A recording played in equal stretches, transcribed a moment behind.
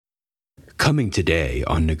Coming today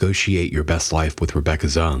on Negotiate Your Best Life with Rebecca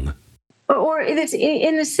Zung. Or it's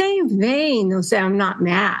in the same vein, they'll say, I'm not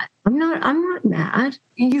mad. I'm not mad.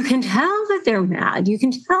 You can tell that they're mad. You can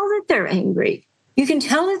tell that they're angry. You can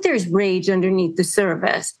tell that there's rage underneath the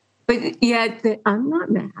surface, but yet I'm not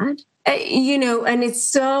mad. And it's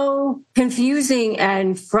so confusing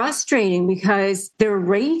and frustrating because they're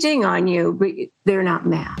raging on you, but they're not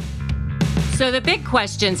mad. So the big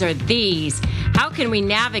questions are these. How can we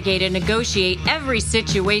navigate and negotiate every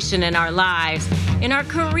situation in our lives, in our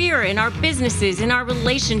career, in our businesses, in our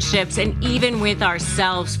relationships, and even with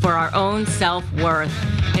ourselves for our own self-worth?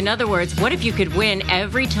 In other words, what if you could win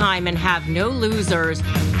every time and have no losers?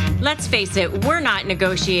 Let's face it, we're not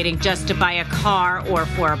negotiating just to buy a car or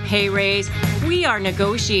for a pay raise. We are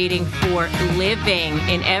negotiating for living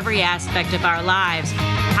in every aspect of our lives.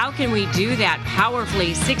 How can we do that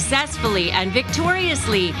powerfully, successfully, and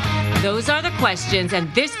victoriously? Those are the questions,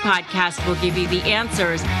 and this podcast will give you the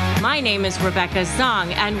answers. My name is Rebecca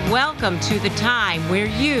Zung, and welcome to the time where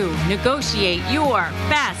you negotiate your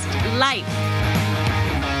best life.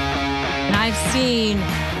 And I've seen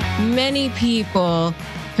many people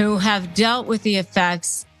who have dealt with the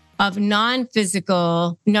effects of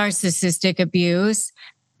non-physical narcissistic abuse.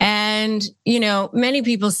 And, many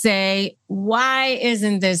people say, why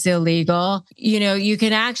isn't this illegal? You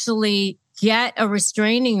can actually get a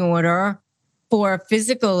restraining order for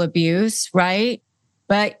physical abuse, right?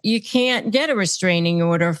 But you can't get a restraining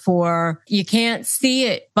order you can't see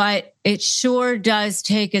it, but it sure does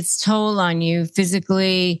take its toll on you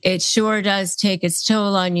physically. It sure does take its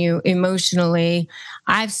toll on you emotionally.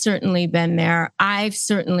 I've certainly been there. I've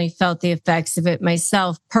certainly felt the effects of it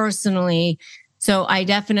myself personally. So I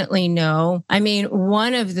definitely know.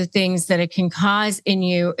 One of the things that it can cause in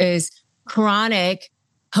you is chronic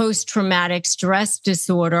post-traumatic stress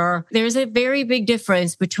disorder. There's a very big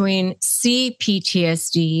difference between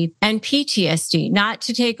CPTSD and PTSD, not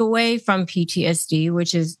to take away from PTSD,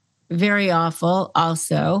 which is very awful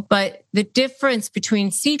also. But the difference between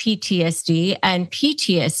CPTSD and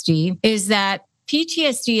PTSD is that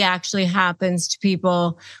PTSD actually happens to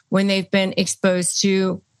people when they've been exposed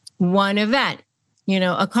to one event,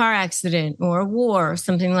 a car accident or a war,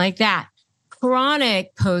 something like that.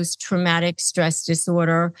 Chronic post-traumatic stress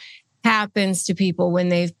disorder happens to people when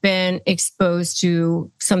they've been exposed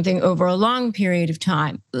to something over a long period of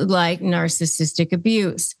time, like narcissistic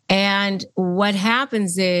abuse. And what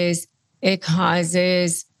happens is it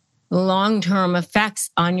causes long-term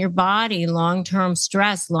effects on your body, long-term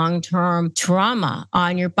stress, long-term trauma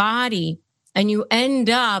on your body. And you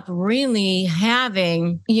end up really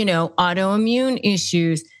having, autoimmune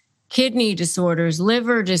issues, kidney disorders,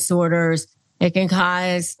 liver disorders. It can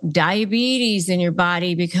cause diabetes in your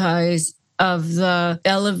body because of the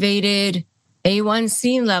elevated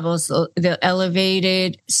A1C levels, the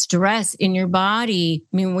elevated stress in your body.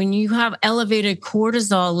 When you have elevated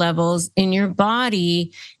cortisol levels in your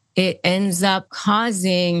body, it ends up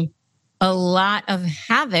causing a lot of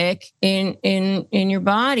havoc in your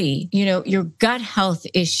body. Your gut health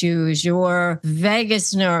issues, your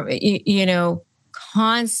vagus nerve,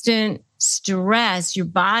 constant stress. Your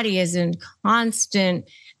body is in constant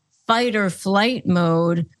fight or flight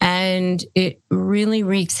mode, and it really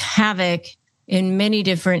wreaks havoc in many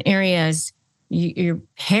different areas. Your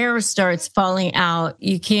hair starts falling out.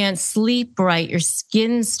 You can't sleep right. Your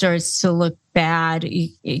skin starts to look bad.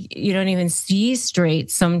 You don't even see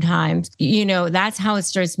straight sometimes. That's how it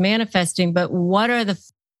starts manifesting. But what are the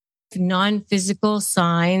non-physical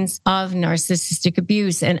signs of narcissistic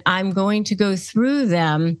abuse? And I'm going to go through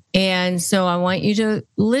them. And so I want you to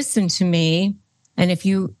listen to me. And if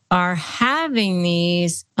you are having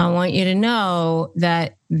these, I want you to know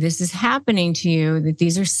that this is happening to you, that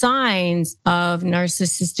these are signs of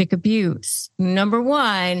narcissistic abuse. Number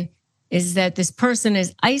one is that this person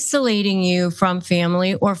is isolating you from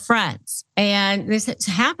family or friends. And this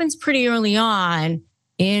happens pretty early on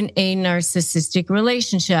in a narcissistic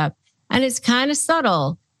relationship. And it's kind of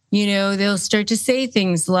subtle. They'll start to say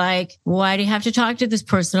things like, why do you have to talk to this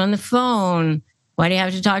person on the phone? Why do you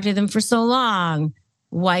have to talk to them for so long?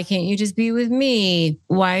 Why can't you just be with me?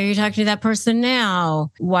 Why are you talking to that person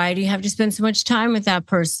now? Why do you have to spend so much time with that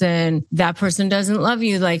person? That person doesn't love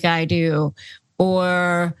you like I do.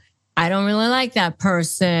 Or I don't really like that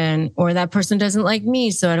person. Or that person doesn't like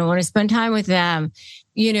me, so I don't want to spend time with them.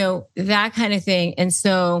 That kind of thing. And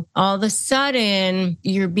so all of a sudden,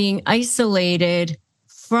 you're being isolated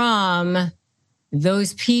from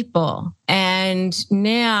those people. And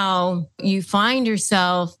now you find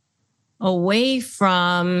yourself away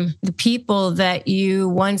from the people that you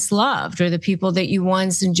once loved or the people that you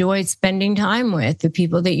once enjoyed spending time with, the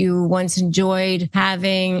people that you once enjoyed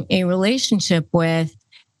having a relationship with.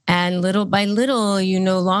 And little by little, you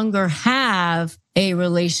no longer have a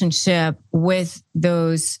relationship with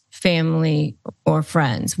those family or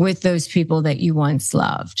friends, with those people that you once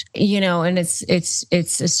loved, and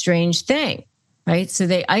it's a strange thing. Right. So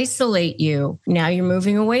they isolate you. Now you're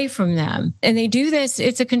moving away from them. And they do this.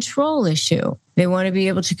 It's a control issue. They want to be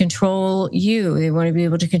able to control you. They want to be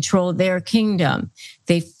able to control their kingdom.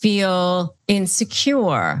 They feel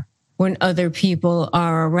insecure when other people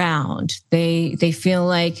are around. They feel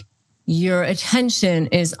like your attention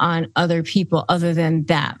is on other people other than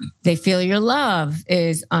them. They feel your love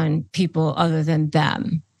is on people other than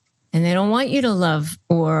them. And they don't want you to love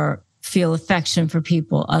or feel affection for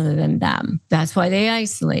people other than them. That's why they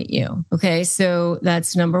isolate you. Okay. So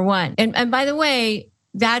that's number one. And by the way,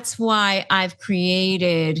 that's why I've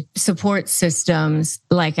created support systems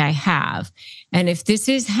like I have. And if this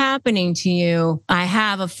is happening to you, I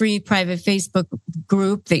have a free private Facebook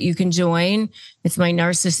group that you can join. It's my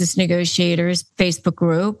Narcissist Negotiators Facebook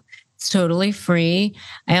group. It's totally free.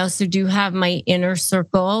 I also do have my inner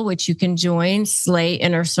circle, which you can join,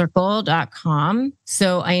 slayinnercircle.com.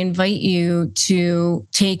 So I invite you to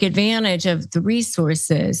take advantage of the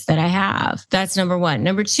resources that I have. That's number one.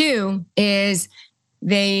 Number two is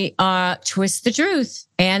they twist the truth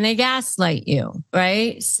and they gaslight you,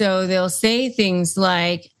 right? So they'll say things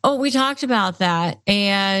like, oh, we talked about that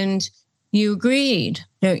and you agreed.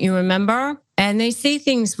 Don't you remember? And they say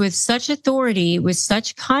things with such authority, with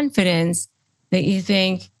such confidence that you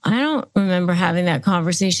think, I don't remember having that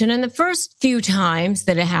conversation. And the first few times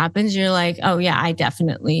that it happens, you're like, oh yeah, I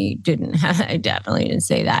definitely didn't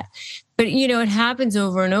say that. But it happens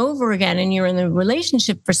over and over again. And you're in the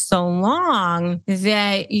relationship for so long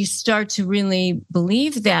that you start to really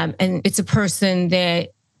believe them. And it's a person that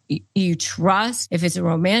you trust, if it's a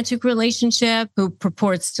romantic relationship, who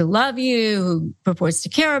purports to love you, who purports to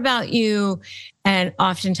care about you, and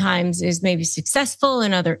oftentimes is maybe successful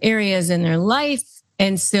in other areas in their life.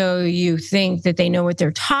 And so you think that they know what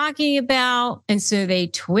they're talking about. And so they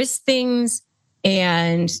twist things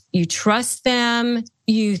and you trust them.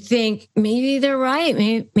 You think maybe they're right.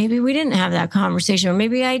 Maybe we didn't have that conversation, or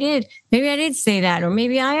maybe I did. Maybe I did say that, or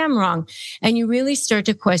maybe I am wrong. And you really start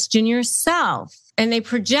to question yourself. And they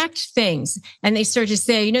project things and they start to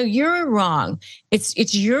say, you're wrong.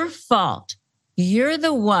 It's your fault. You're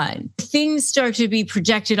the one. Things start to be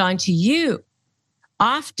projected onto you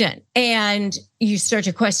often. And you start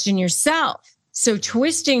to question yourself. So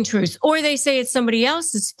twisting truth, or they say it's somebody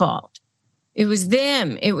else's fault. It was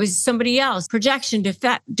them. It was somebody else. Projection,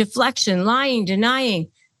 deflection, lying,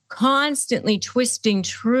 denying, constantly twisting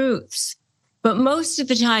truths. But most of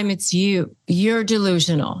the time it's you. You're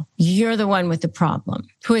delusional. You're the one with the problem.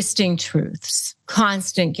 Twisting truths,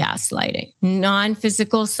 constant gaslighting,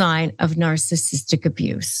 non-physical sign of narcissistic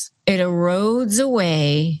abuse. It erodes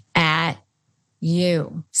away at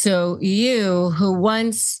you. So you who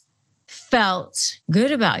once felt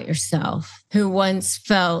good about yourself, who once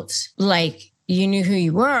felt like you knew who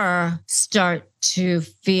you were, start to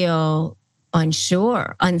feel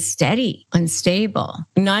unsure, unsteady, unstable.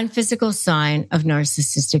 Non-physical sign of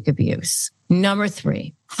narcissistic abuse. Number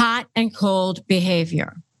 3, hot and cold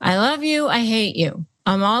behavior. I love you. I hate you.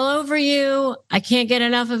 I'm all over you. I can't get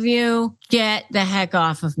enough of you. Get the heck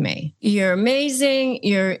off of me. You're amazing.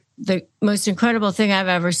 You're the most incredible thing I've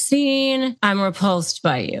ever seen. I'm repulsed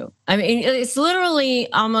by you. I mean, it's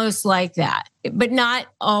literally almost like that, but not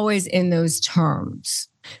always in those terms.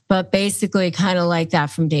 But basically kind of like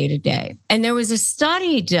that from day to day. And there was a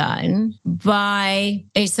study done by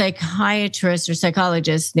a psychiatrist or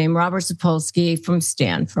psychologist named Robert Sapolsky from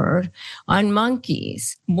Stanford on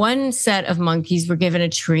monkeys. One set of monkeys were given a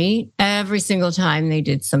treat every single time they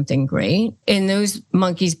did something great. In those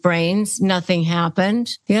monkeys' brains, nothing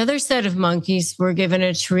happened. The other set of monkeys were given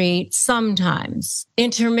a treat sometimes,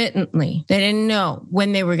 intermittently. They didn't know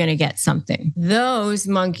when they were going to get something. Those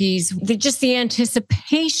monkeys, just the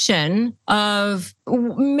anticipation of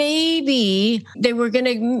maybe they were going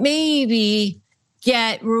to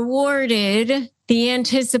get rewarded. The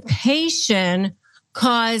anticipation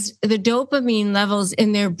caused the dopamine levels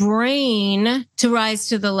in their brain to rise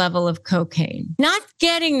to the level of cocaine. Not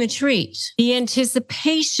getting the treat, the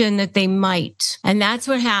anticipation that they might. And that's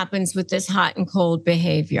what happens with this hot and cold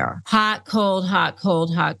behavior. Hot, cold, hot,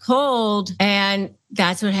 cold, hot, cold. And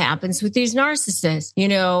that's what happens with these narcissists,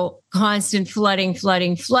 constant flooding,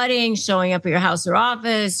 showing up at your house or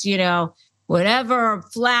office, whatever,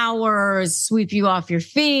 flowers, sweep you off your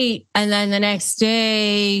feet. And then the next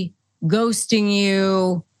day, ghosting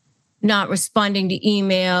you, not responding to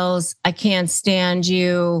emails. I can't stand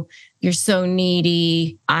you. You're so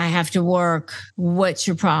needy. I have to work. What's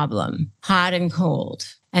your problem? Hot and cold.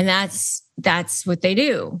 And that's what they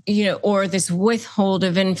do, or this withhold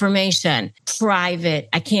of information, private.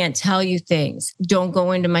 I can't tell you things. Don't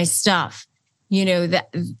go into my stuff. That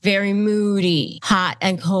very moody, hot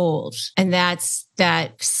and cold. And that's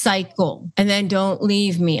that cycle. And then don't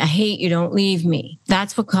leave me. I hate you. Don't leave me.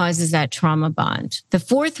 That's what causes that trauma bond. The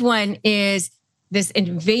fourth one is this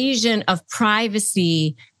invasion of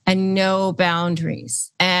privacy and no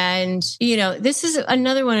boundaries. And, this is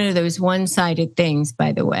another one of those one-sided things,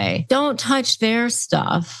 by the way. Don't touch their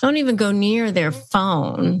stuff. Don't even go near their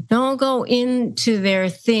phone. Don't go into their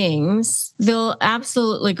things. They'll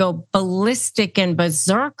absolutely go ballistic and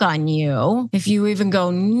berserk on you if you even go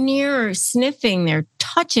near sniffing their,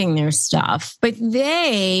 touching their stuff. But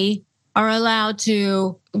they are allowed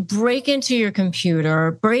to break into your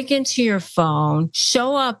computer, break into your phone,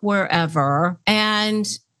 show up wherever,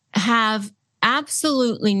 and have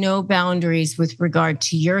absolutely no boundaries with regard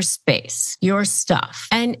to your space, your stuff.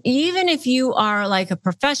 And even if you are like a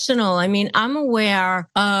professional, I'm aware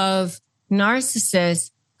of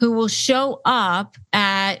narcissists who will show up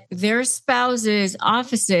at their spouse's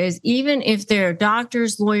offices, even if they're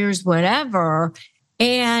doctors, lawyers, whatever,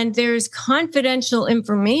 and there's confidential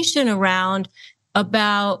information around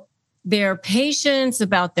about their patients,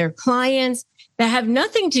 about their clients that have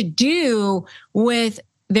nothing to do with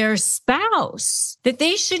their spouse, that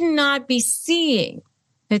they should not be seeing,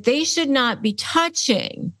 that they should not be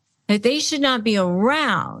touching, that they should not be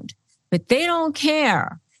around, but they don't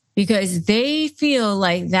care because they feel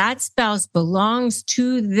like that spouse belongs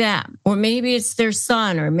to them. Or maybe it's their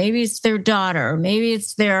son, or maybe it's their daughter, or maybe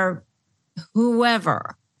it's their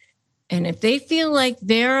whoever. And if they feel like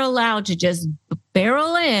they're allowed to just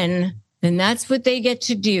barrel in, then that's what they get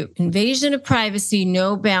to do. Invasion of privacy,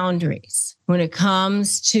 no boundaries when it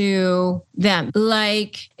comes to them.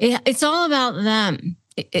 Like, it's all about them.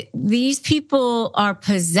 These people are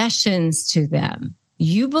possessions to them.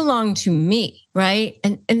 You belong to me, right?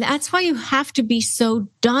 And that's why you have to be so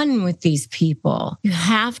done with these people. You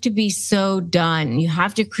have to be so done. You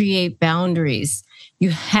have to create boundaries. You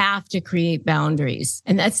have to create boundaries.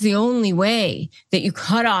 And that's the only way that you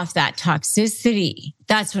cut off that toxicity.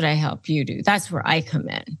 That's what I help you do. That's where I come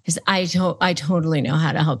in, because I totally know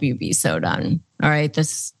how to help you be so done. All right.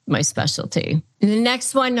 That's my specialty. And the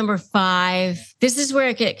next one, number 5, this is where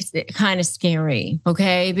it gets kind of scary.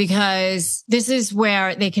 Okay. Because this is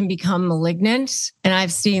where they can become malignant. And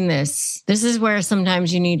I've seen this. This is where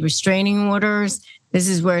sometimes you need restraining orders. This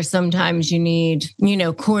is where sometimes you need,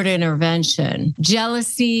 court intervention,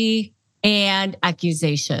 jealousy, and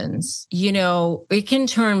accusations. It can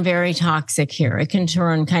turn very toxic here. It can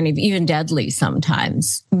turn kind of even deadly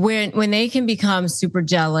sometimes. When they can become super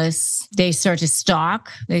jealous, they start to stalk.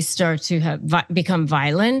 They start to become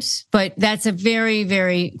violent. But that's a very,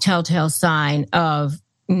 very telltale sign of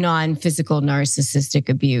non-physical narcissistic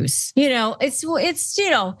abuse. It's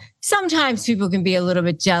sometimes people can be a little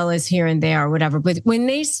bit jealous here and there or whatever, but when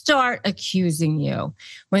they start accusing you,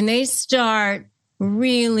 when they start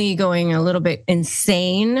really going a little bit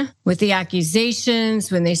insane with the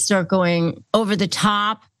accusations, when they start going over the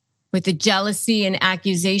top with the jealousy and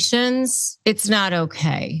accusations, it's not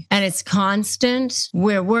okay. And it's constant.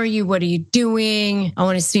 Where were you? What are you doing? I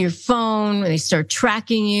want to see your phone. When they start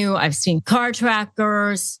tracking you, I've seen car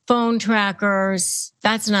trackers, phone trackers.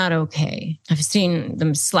 That's not okay. I've seen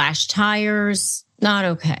them slash tires. Not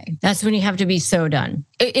okay. That's when you have to be so done.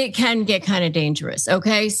 It can get kind of dangerous.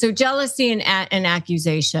 Okay. So jealousy and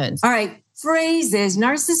accusations. All right.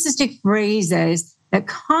 Narcissistic phrases that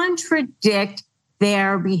contradict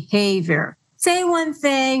their behavior. Say one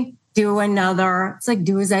thing, do another. It's like,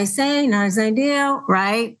 do as I say, not as I do,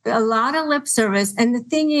 right? A lot of lip service. And the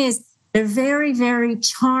thing is, they're very, very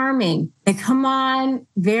charming. They come on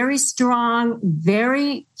very strong,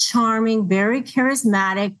 very charming, very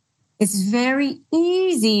charismatic. It's very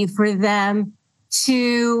easy for them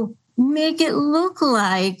to make it look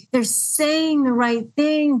like they're saying the right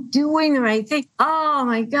thing, doing the right thing. Oh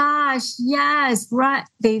my gosh, yes, right.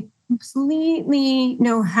 They completely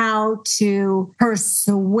know how to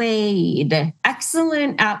persuade.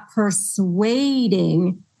 Excellent at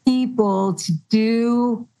persuading people to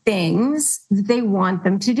do things that they want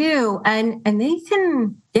them to do. And they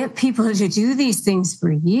can get people to do these things for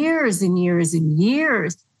years and years and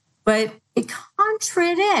years, but it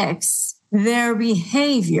contradicts their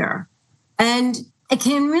behavior. And it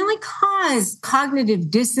can really cause cognitive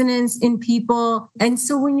dissonance in people. And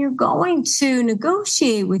so when you're going to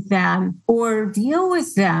negotiate with them or deal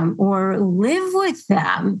with them or live with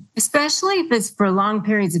them, especially if it's for long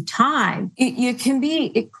periods of time, it can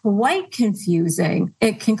be quite confusing.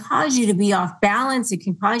 It can cause you to be off balance. It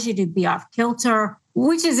can cause you to be off kilter,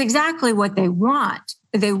 which is exactly what they want.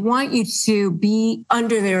 They want you to be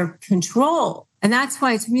under their control. And that's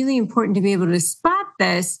why it's really important to be able to spot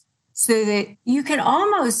this, so that you can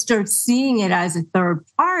almost start seeing it as a third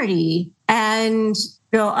party and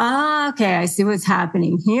go, okay, I see what's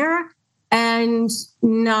happening here, and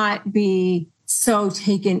not be so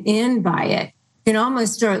taken in by it. You can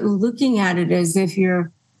almost start looking at it as if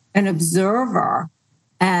you're an observer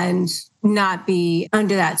and not be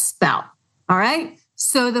under that spell. All right.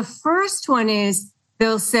 So the first one is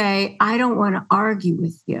they'll say, I don't want to argue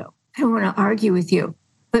with you. I don't want to argue with you.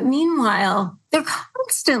 But meanwhile, they're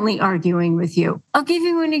constantly arguing with you. I'll give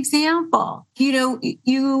you an example.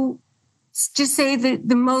 You just say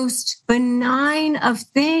the most benign of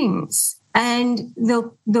things, and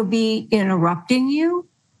they'll be interrupting you.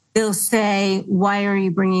 They'll say, why are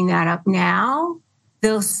you bringing that up now?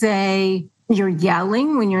 They'll say, you're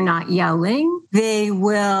yelling when you're not yelling. They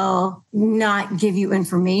will not give you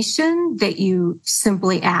information that you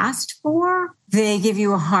simply asked for. They give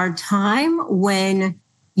you a hard time when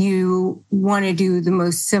you want to do the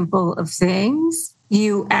most simple of things.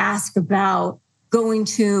 You ask about going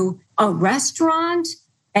to a restaurant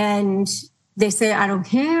and they say, I don't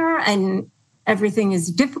care, and everything is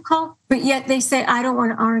difficult, but yet they say, I don't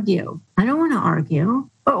want to argue. I don't want to argue.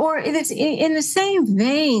 Or it's in the same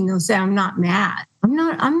vein, they'll say, I'm not mad. I'm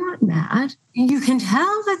not mad. You can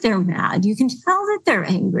tell that they're mad. You can tell that they're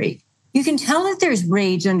angry. You can tell that there's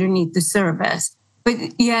rage underneath the surface, but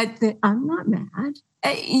yet I'm not mad.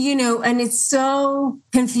 And it's so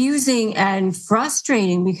confusing and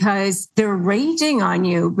frustrating because they're raging on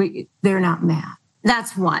you, but they're not mad.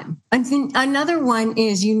 That's one. I think another one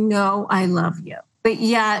is, I love you, but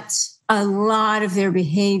yet a lot of their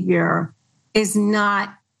behavior is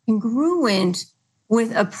not congruent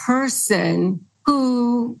with a person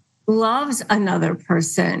who loves another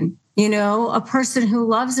person. A person who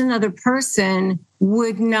loves another person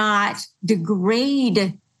would not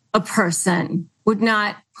degrade a person, would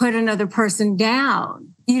not put another person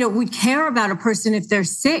down. Would care about a person if they're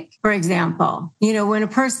sick, for example. When a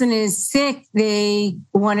person is sick, they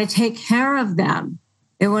want to take care of them.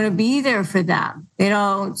 They want to be there for them. They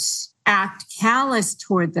don't act callous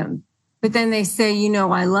toward them. But then they say,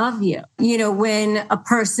 I love you. When a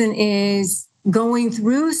person is going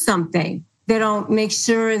through something, they don't make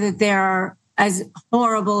sure that they're as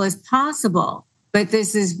horrible as possible. But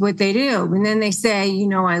this is what they do. And then they say,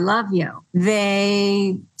 I love you.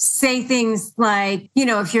 They say things like,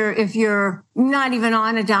 if you're not even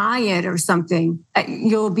on a diet or something,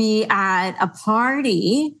 you'll be at a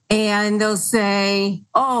party and they'll say,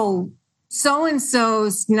 oh,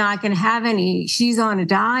 so-and-so's not going to have any. She's on a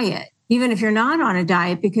diet, even if you're not on a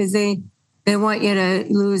diet, because they want you to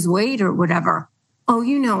lose weight or whatever. Oh,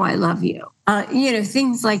 I love you.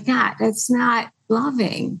 Things like that. That's not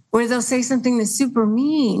loving. Or they'll say something that's super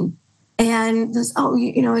mean and those,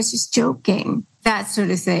 it's just joking. That sort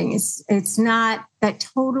of thing. It's not, that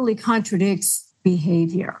totally contradicts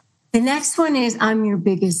behavior. The next one is, I'm your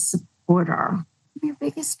biggest supporter. I'm your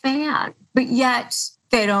biggest fan. But yet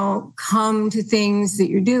they don't come to things that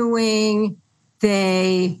you're doing.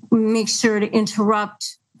 They make sure to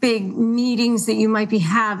interrupt big meetings that you might be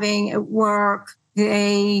having at work.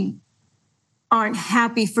 They aren't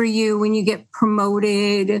happy for you when you get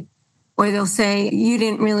promoted, or they'll say you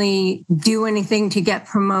didn't really do anything to get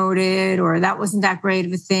promoted, or that wasn't that great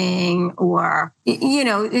of a thing, or,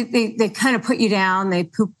 they kind of put you down, they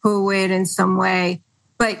poo-poo it in some way.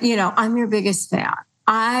 But, I'm your biggest fan.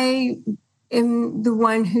 I am the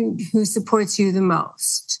one who supports you the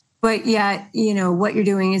most. But yet, what you're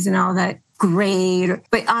doing isn't all that great,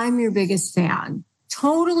 but I'm your biggest fan.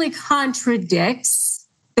 Totally contradicts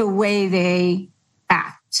the way they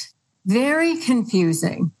act. Very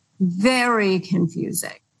confusing. Very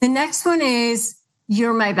confusing. The next one is,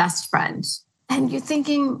 you're my best friend. And you're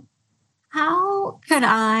thinking, how could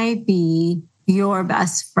I be your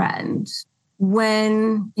best friend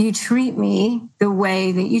when you treat me the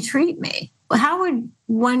way that you treat me? How would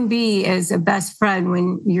one be as a best friend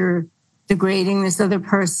when you're degrading this other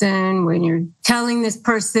person, when you're telling this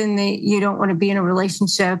person that you don't want to be in a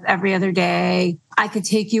relationship every other day? I could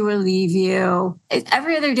take you or leave you.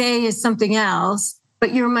 Every other day is something else.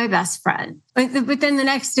 but you're my best friend. But then the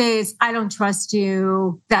next day is, I don't trust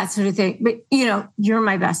you, that sort of thing. But, you're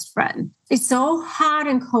my best friend. It's so hot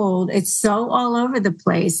and cold. It's so all over the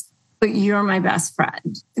place, but you're my best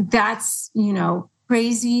friend. That's,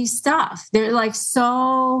 crazy stuff. They're like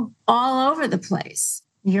so all over the place.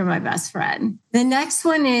 You're my best friend. The next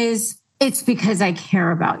one is, it's because I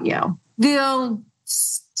care about you. They'll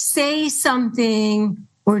say something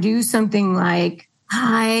or do something like,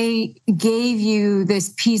 I gave you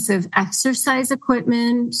this piece of exercise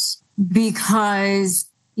equipment because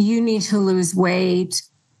you need to lose weight.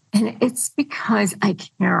 And it's because I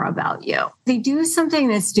care about you. They do something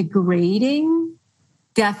that's degrading,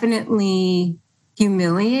 definitely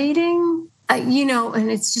humiliating,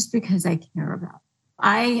 and it's just because I care about you.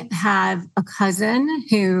 I have a cousin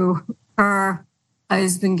who her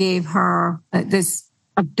husband gave her this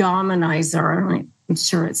abdominizer. I'm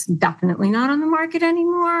sure it's definitely not on the market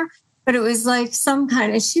anymore, but it was like some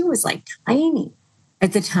kind of, she was like tiny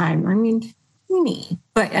at the time. I mean, teeny,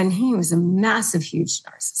 and he was a massive, huge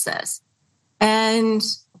narcissist. And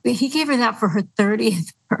he gave her that for her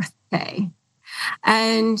 30th birthday.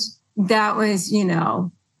 And that was,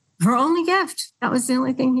 her only gift. That was the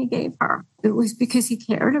only thing he gave her. It was because he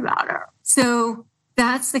cared about her. So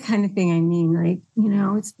that's the kind of thing I mean. Like,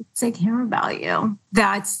 it's I care about you.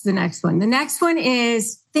 That's the next one. The next one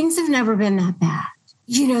is, things have never been that bad.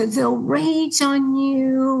 They'll rage on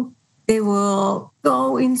you. They will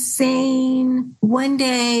go insane. One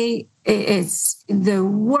day it's the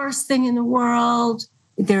worst thing in the world.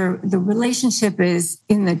 The relationship is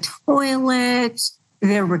in the toilet.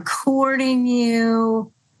 They're recording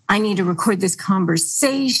you. I need to record this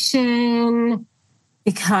conversation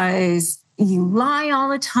because you lie all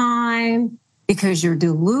the time, because you're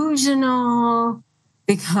delusional,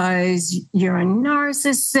 because you're a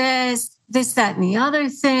narcissist, this, that, and the other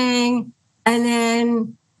thing. And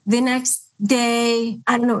then the next day,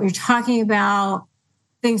 I don't know what you're talking about.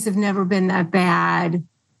 Things have never been that bad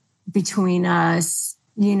between us.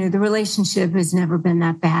 The relationship has never been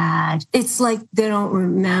that bad. It's like they don't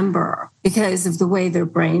remember because of the way their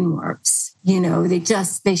brain works.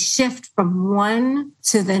 They shift from one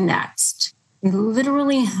to the next. They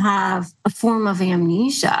literally have a form of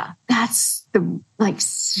amnesia. That's the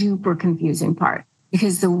super confusing part,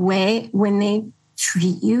 because the way when they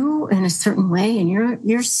treat you in a certain way and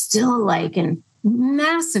you're still in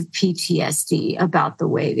massive PTSD about the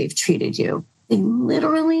way they've treated you. They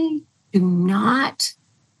literally do not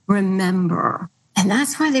remember. And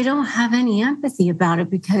that's why they don't have any empathy about it,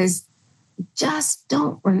 because they just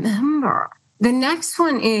don't remember. The next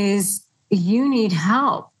one is, you need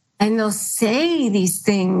help. And they'll say these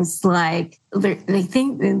things like they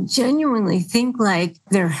genuinely think like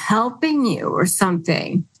they're helping you or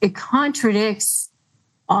something. It contradicts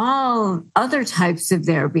all other types of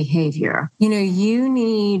their behavior. You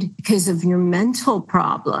need, because of your mental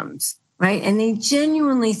problems, right? And they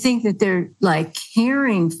genuinely think that they're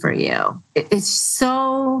caring for you. It's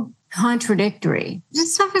so contradictory.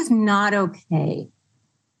 This stuff is not okay.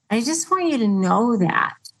 I just want you to know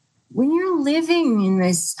that. When you're living in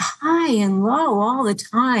this high and low all the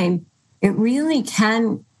time, it really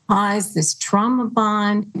can cause this trauma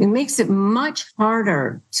bond. It makes it much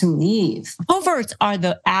harder to leave. Coverts are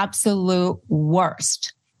the absolute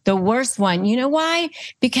worst. The worst one. You know why?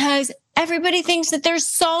 Because everybody thinks that they're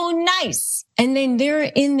so nice. And then they're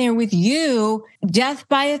in there with you, death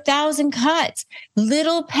by 1,000 cuts,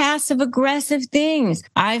 little passive aggressive things.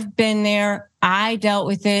 I've been there. I dealt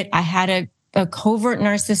with it. I had a covert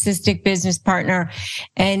narcissistic business partner.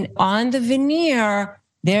 And on the veneer,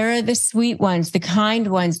 there are the sweet ones, the kind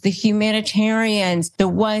ones, the humanitarians, the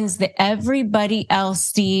ones that everybody else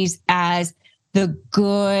sees as the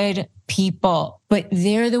good people. But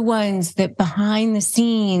they're the ones that behind the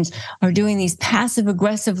scenes are doing these passive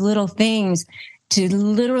aggressive little things to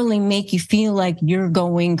literally make you feel like you're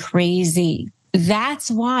going crazy. That's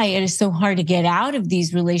why it is so hard to get out of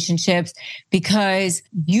these relationships, because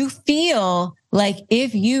you feel like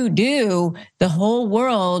if you do, the whole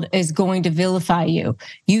world is going to vilify you.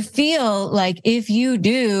 You feel like if you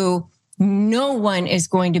do, no one is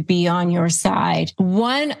going to be on your side.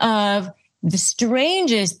 One of the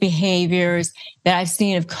strangest behaviors that I've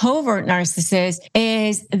seen of covert narcissists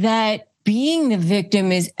is that being the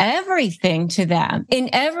victim is everything to them. In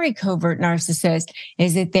every covert narcissist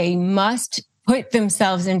is that they must put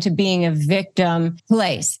themselves into being a victim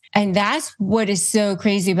place. And that's what is so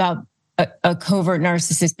crazy about a covert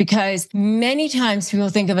narcissist, because many times people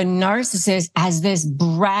think of a narcissist as this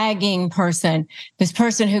bragging person, this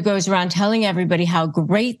person who goes around telling everybody how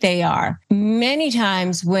great they are. Many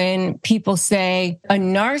times when people say a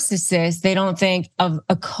narcissist, they don't think of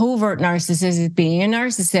a covert narcissist as being a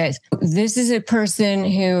narcissist. This is a person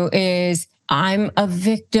who is, I'm a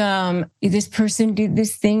victim. This person did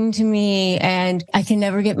this thing to me and I can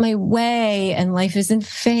never get my way and life isn't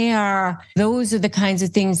fair. Those are the kinds of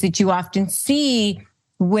things that you often see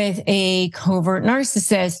with a covert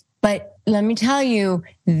narcissist. But let me tell you,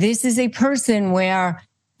 this is a person where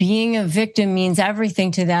being a victim means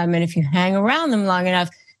everything to them. And if you hang around them long enough,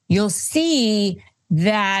 you'll see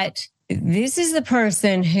that this is the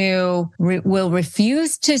person who will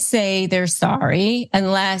refuse to say they're sorry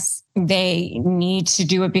unless they need to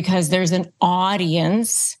do it because there's an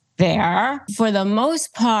audience there. For the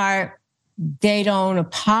most part, they don't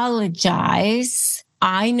apologize.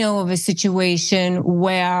 I know of a situation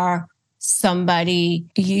where somebody,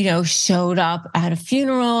 showed up at a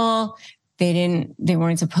funeral. They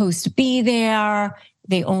weren't supposed to be there.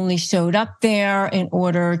 They only showed up there in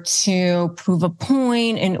order to prove a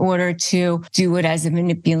point, in order to do it as a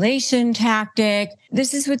manipulation tactic.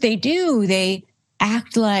 This is what they do. They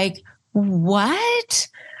act like, what?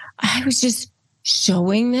 I was just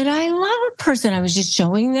showing that I love a person. I was just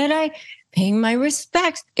showing that I paying my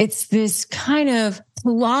respects. It's this kind of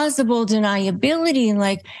plausible deniability,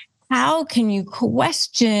 like, how can you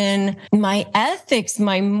question my ethics,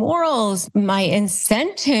 my morals, my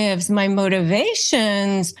incentives, my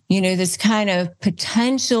motivations? This kind of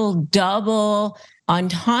potential double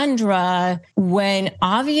entendre when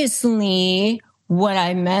obviously what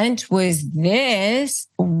I meant was this.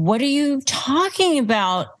 What are you talking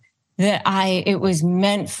about? That it was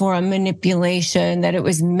meant for a manipulation, that it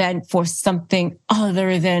was meant for something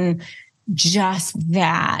other than just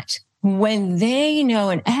that. When they know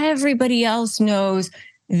and everybody else knows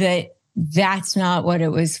that that's not what it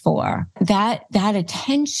was for, that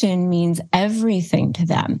attention means everything to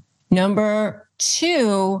them. Number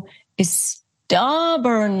 2 is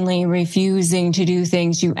stubbornly refusing to do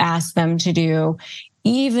things you ask them to do,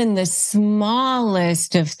 even the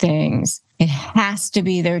smallest of things. It has to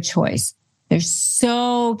be their choice. They're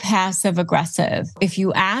so passive aggressive. If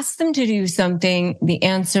you ask them to do something, the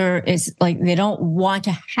answer is like they don't want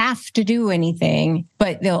to have to do anything,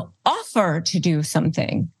 but they'll offer to do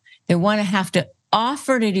something. They want to have to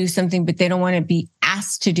offer to do something, but they don't want to be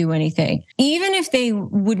asked to do anything. Even if they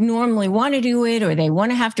would normally want to do it, or they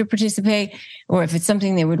want to have to participate, or if it's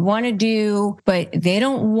something they would want to do, but they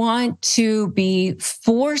don't want to be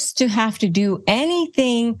forced to have to do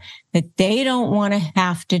anything that they don't want to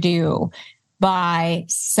have to do by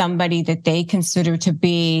somebody that they consider to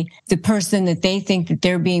be the person that they think that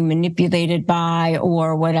they're being manipulated by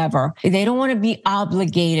or whatever. They don't want to be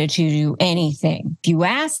obligated to do anything. If you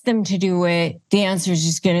ask them to do it, the answer is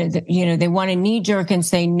just going to, they want to knee jerk and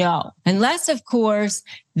say no. Unless, of course,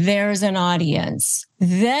 there's an audience.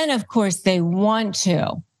 Then, of course, they want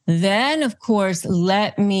to. Then, of course,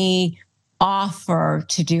 let me offer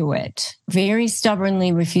to do it. Very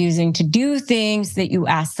stubbornly refusing to do things that you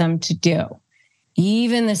ask them to do.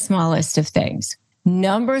 Even the smallest of things.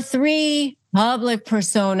 Number 3, public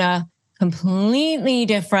persona, completely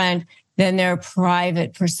different than their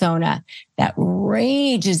private persona. That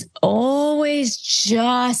rage is always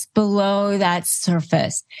just below that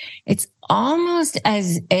surface. It's almost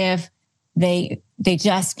as if they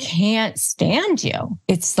just can't stand you.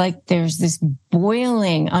 It's like there's this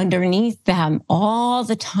boiling underneath them all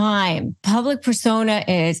the time. Public persona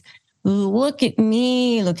is, look at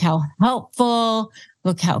me, look how helpful,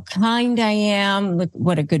 look how kind I am, look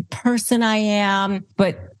what a good person I am.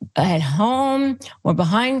 But at home or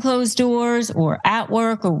behind closed doors or at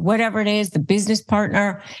work or whatever it is, the business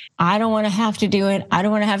partner, I don't want to have to do it. I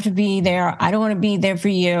don't want to have to be there. I don't want to be there for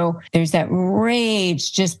you. There's that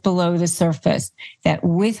rage just below the surface, that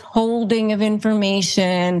withholding of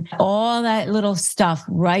information, all that little stuff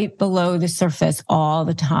right below the surface all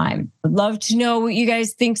the time. I'd love to know what you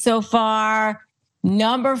guys think so far.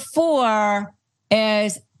 Number 4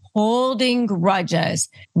 is holding grudges.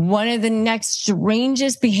 One of the next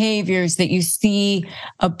strangest behaviors that you see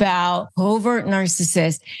about covert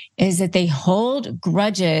narcissists is that they hold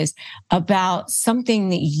grudges about something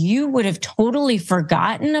that you would have totally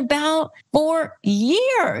forgotten about for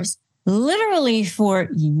years, literally for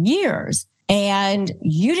years. And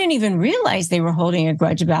you didn't even realize they were holding a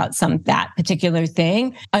grudge about that particular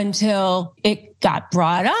thing until it got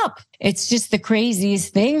brought up. It's just the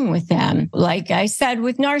craziest thing with them. Like I said,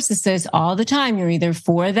 with narcissists all the time, you're either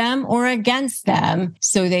for them or against them.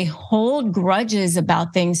 So they hold grudges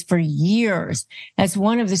about things for years. That's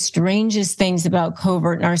one of the strangest things about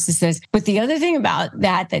covert narcissists. But the other thing about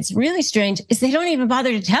that's really strange is they don't even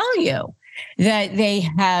bother to tell you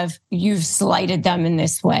that you've slighted them in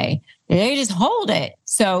this way. They just hold it.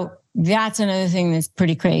 So that's another thing that's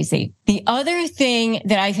pretty crazy. The other thing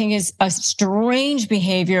that I think is a strange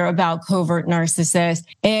behavior about covert narcissists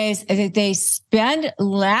is that they spend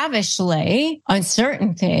lavishly on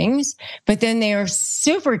certain things, but then they are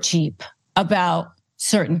super cheap about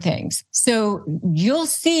certain things. So you'll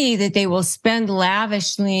see that they will spend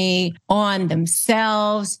lavishly on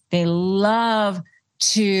themselves. They love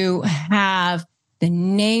to have the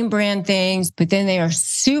name brand things, but then they are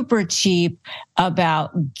super cheap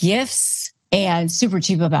about gifts and super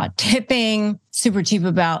cheap about tipping, super cheap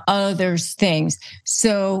about other things.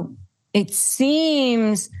 So it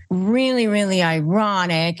seems really, really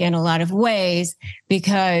ironic in a lot of ways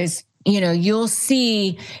because, you'll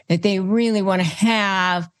see that they really want to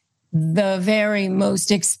have the very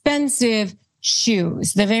most expensive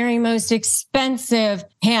shoes, the very most expensive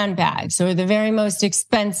handbags, or the very most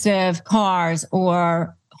expensive cars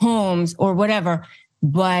or homes or whatever.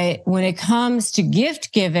 But when it comes to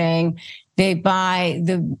gift giving, they buy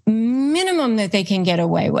the minimum that they can get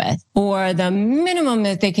away with, or the minimum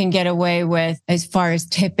that they can get away with as far as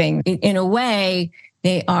tipping. In a way,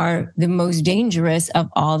 they are the most dangerous of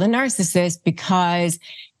all the narcissists because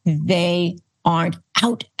they aren't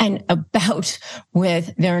out and about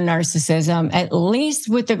with their narcissism. At least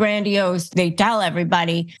with the grandiose, they tell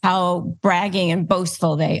everybody how bragging and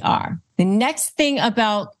boastful they are. The next thing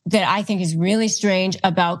about that I think is really strange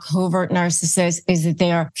about covert narcissists is that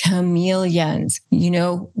they are chameleons.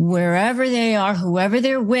 Wherever they are, whoever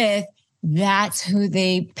they're with, that's who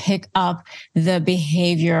they pick up the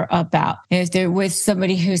behavior about. If they're with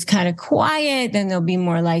somebody who's kind of quiet, then they'll be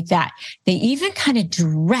more like that. They even kind of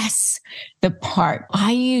dress the part.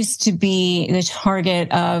 I used to be the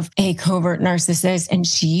target of a covert narcissist, and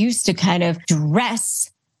she used to kind of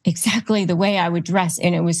dress exactly the way I would dress.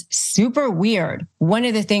 And it was super weird. One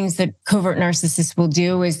of the things that covert narcissists will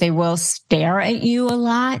do is they will stare at you a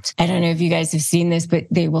lot. I don't know if you guys have seen this, but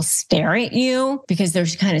they will stare at you because they're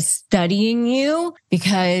kind of studying you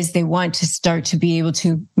because they want to start to be able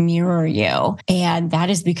to mirror you. And that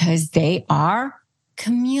is because they are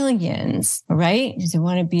chameleons, right? They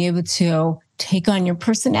want to be able to take on your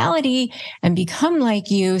personality and become like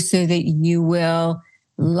you so that you will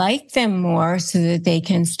like them more, so that they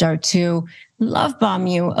can start to love bomb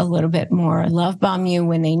you a little bit more, love bomb you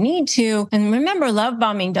when they need to. And remember, love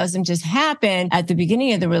bombing doesn't just happen at the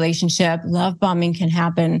beginning of the relationship. Love bombing can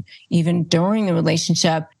happen even during the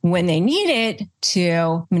relationship when they need it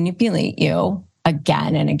to manipulate you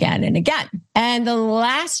again and again and again. And the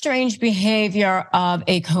last strange behavior of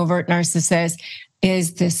a covert narcissist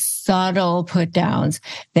is the subtle put downs.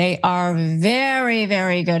 They are very,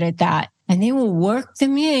 very good at that. And they will work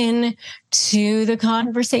them in to the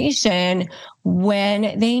conversation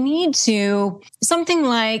when they need to. Something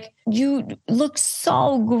like, you look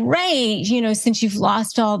so great, since you've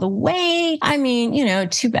lost all the weight. I mean,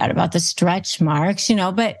 too bad about the stretch marks,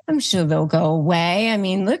 but I'm sure they'll go away. I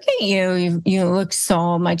mean, look at you. You look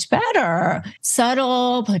so much better.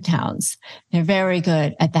 Subtle put downs. They're very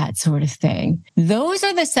good at that sort of thing. Those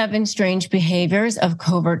are the 7 strange behaviors of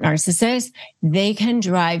covert narcissists. They can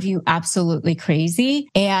drive you absolutely crazy.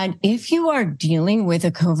 And if you are dealing with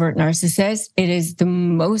a covert narcissist, it is the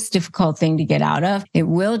most difficult thing to get out of. It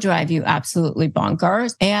will drive you absolutely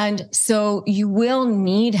bonkers. And so you will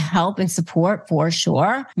need help and support for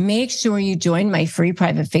sure. Make sure you join my free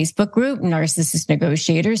private Facebook group, Narcissist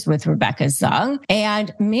Negotiators with Rebecca Zung,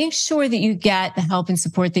 and make sure that you get the help and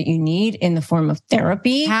support that you need in the form of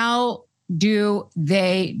therapy. How do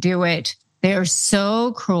they do it? They're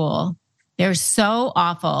so cruel. They're so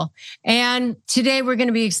awful. And today we're going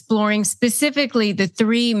to be exploring specifically the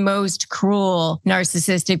 3 most cruel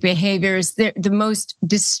narcissistic behaviors. They're the most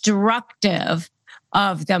destructive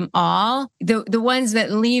of them all. The ones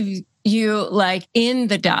that leave you like in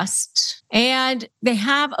the dust, and they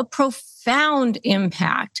have a profound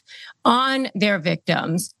impact on their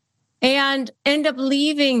victims and end up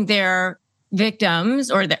leaving their victims,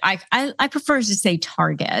 or I prefer to say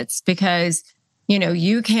targets, because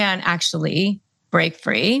you can actually break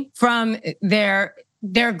free from their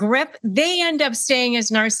their grip, they end up staying as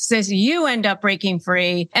narcissists. You end up breaking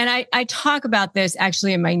free. And I talk about this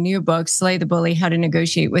actually in my new book, Slay the Bully, How to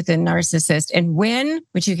Negotiate with a Narcissist and Win,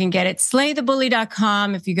 which you can get at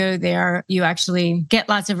slaythebully.com. If you go there, you actually get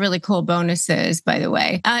lots of really cool bonuses, by the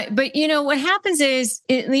way. But what happens is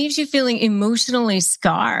it leaves you feeling emotionally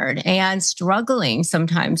scarred and struggling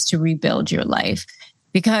sometimes to rebuild your life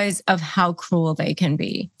because of how cruel they can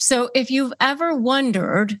be. So if you've ever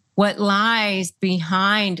wondered what lies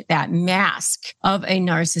behind that mask of a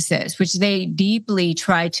narcissist, which they deeply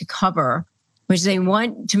try to cover, which they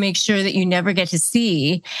want to make sure that you never get to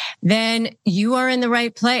see, then you are in the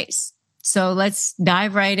right place. So let's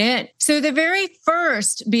dive right in. So the very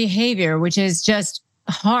first behavior, which is just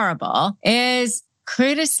horrible, is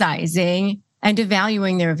criticizing and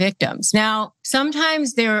devaluing their victims. Now,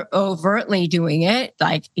 sometimes they're overtly doing it,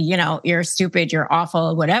 like, you're stupid, you're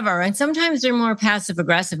awful, whatever. And sometimes they're more passive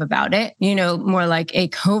aggressive about it, more like a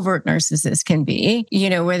covert narcissist can be,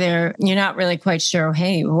 where you're not really quite sure,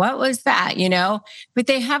 hey, what was that, But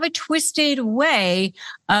they have a twisted way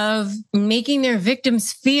of making their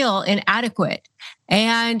victims feel inadequate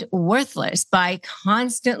and worthless by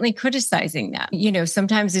constantly criticizing them.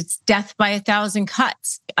 Sometimes it's death by 1,000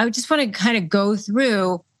 cuts. I just want to kind of go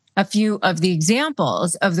through a few of the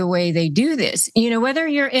examples of the way they do this. Whether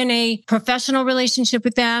you're in a professional relationship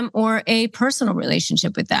with them or a personal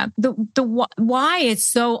relationship with them, the why it's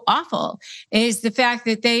so awful is the fact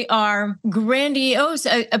that they are grandiose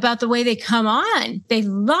about the way they come on. They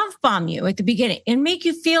love bomb you at the beginning and make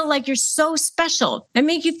you feel like you're so special and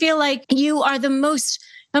make you feel like you are the most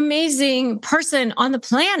amazing person on the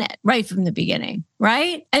planet right from the beginning,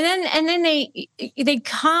 right? And then they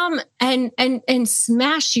come and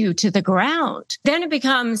smash you to the ground. Then it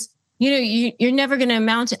becomes, you're never going to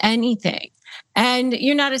amount to anything. And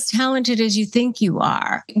you're not as talented as you think you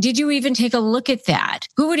are. Did you even take a look at that?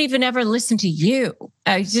 Who would even ever listen to you?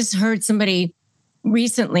 I just heard somebody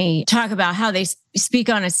recently talk about how they speak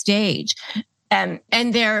on a stage and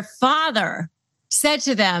their father said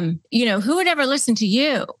to them, who would ever listen to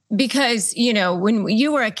you? Because, when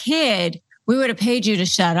you were a kid, we would have paid you to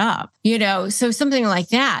shut up, so something like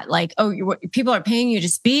that, like, people are paying you to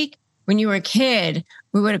speak. When you were a kid,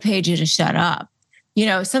 we would have paid you to shut up,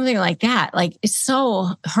 something like that. Like, it's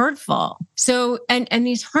so hurtful. So, and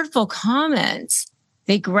these hurtful comments,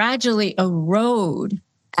 they gradually erode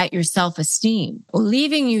at your self-esteem,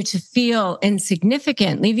 leaving you to feel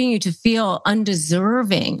insignificant, leaving you to feel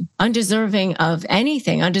undeserving of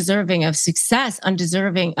anything, undeserving of success,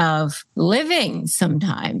 undeserving of living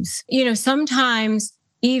sometimes. Sometimes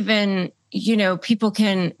even, people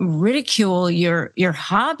can ridicule your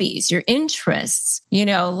hobbies, your interests,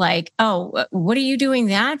 like, oh, what are you doing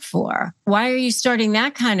that for? Why are you starting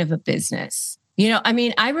that kind of a business?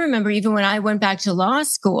 I remember even when I went back to law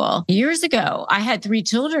school years ago, I had 3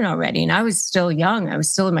 children already and I was still young. I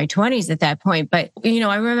was still in my 20s at that point. But,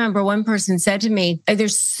 I remember one person said to me,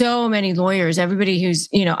 there's so many lawyers, everybody who's,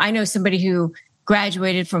 I know somebody who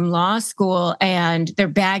graduated from law school and they're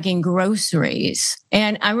bagging groceries.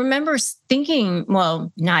 And I remember thinking,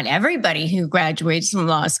 well, not everybody who graduates from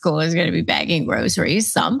law school is going to be bagging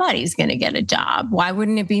groceries. Somebody's going to get a job. Why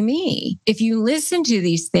wouldn't it be me? If you listen to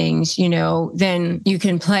these things, then you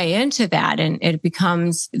can play into that and it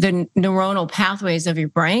becomes the neuronal pathways of your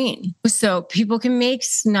brain. So people can make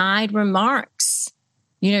snide remarks.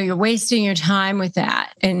 You're wasting your time with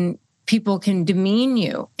that. And people can demean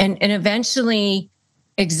you and eventually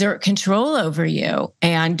exert control over you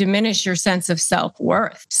and diminish your sense of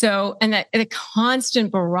self-worth. So, and that the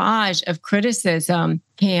constant barrage of criticism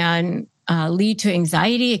can lead to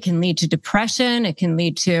anxiety. It can lead to depression. It can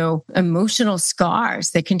lead to emotional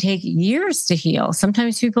scars that can take years to heal.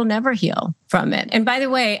 Sometimes people never heal from it. And by the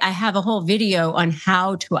way, I have a whole video on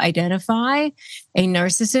how to identify a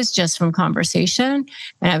narcissist just from conversation.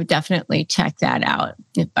 And I would definitely check that out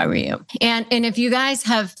if I were you. And if you guys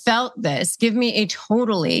have felt this, give me a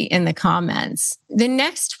totally in the comments. The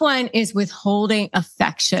next one is withholding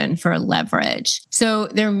affection for leverage. So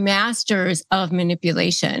they're masters of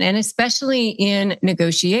manipulation, and especially in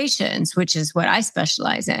negotiations, which is what I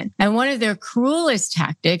specialize in. And one of their cruelest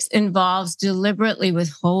tactics involves deliberately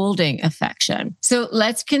withholding affection. So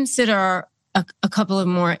let's consider a couple of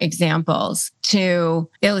more examples to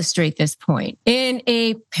illustrate this point. In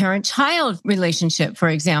a parent-child relationship, for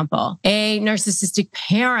example, a narcissistic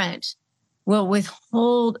parent will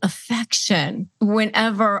withhold affection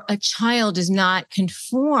whenever a child does not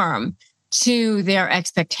conform to their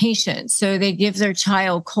expectations. So they give their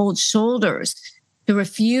child cold shoulders to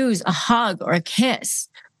refuse a hug or a kiss,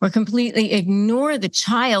 or completely ignore the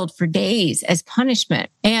child for days as punishment.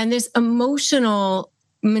 And this emotional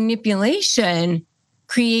manipulation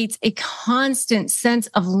creates a constant sense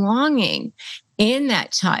of longing in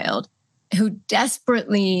that child who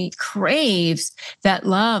desperately craves that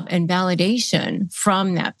love and validation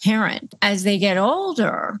from that parent. As they get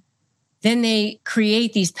older, then they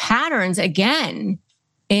create these patterns again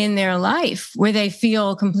in their life where they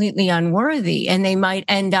feel completely unworthy, and they might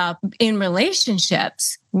end up in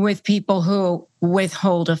relationships with people who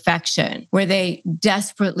withhold affection, where they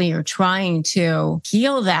desperately are trying to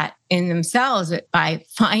heal that in themselves by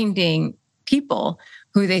finding people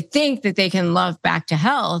who they think that they can love back to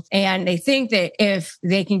health. And they think that if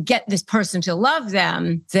they can get this person to love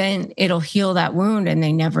them, then it'll heal that wound, and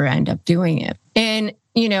they never end up doing it. In,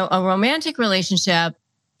 a romantic relationship,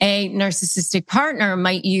 a narcissistic partner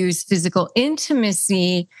might use physical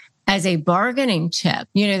intimacy as a bargaining chip.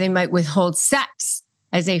 They might withhold sex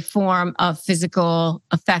as a form of physical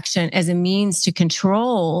affection, as a means to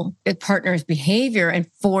control the partner's behavior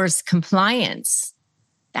and force compliance.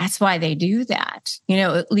 That's why they do that.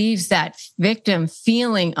 It leaves that victim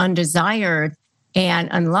feeling undesired and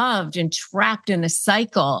unloved and trapped in a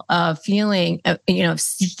cycle of feeling, of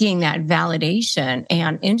seeking that validation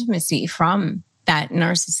and intimacy from that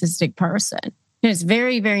narcissistic person. It's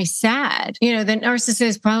very, very sad. The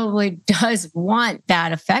narcissist probably does want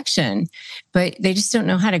that affection, but they just don't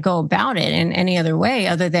know how to go about it in any other way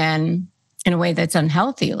other than in a way that's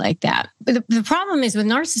unhealthy like that. But the problem is with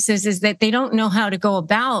narcissists is that they don't know how to go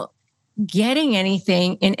about getting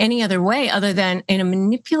anything in any other way other than in a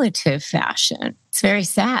manipulative fashion. It's very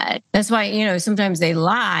sad. That's why, sometimes they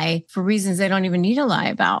lie for reasons they don't even need to lie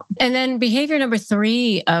about. And then behavior number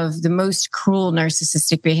 3 of the most cruel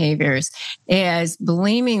narcissistic behaviors is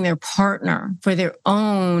blaming their partner for their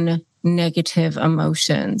own negative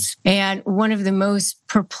emotions. And one of the most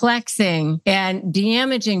perplexing and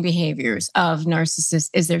damaging behaviors of narcissists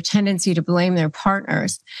is their tendency to blame their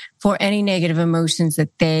partners for any negative emotions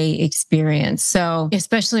that they experience. So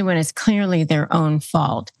especially when it's clearly their own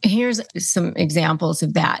fault. Here's some examples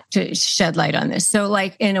of that to shed light on this. So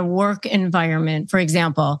like in a work environment, for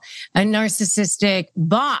example, a narcissistic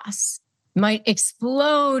boss might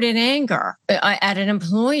explode in anger at an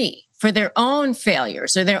employee for their own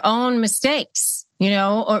failures or their own mistakes,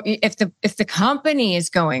 or if the company is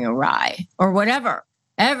going awry or whatever,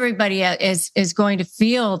 everybody is going to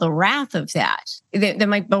feel the wrath of that. They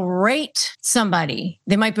might berate somebody.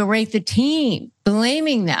 They might berate the team,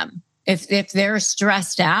 blaming them if they're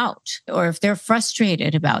stressed out or if they're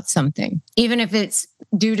frustrated about something, even if it's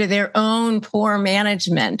due to their own poor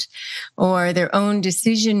management or their own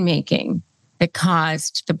decision making that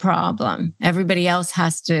caused the problem. Everybody else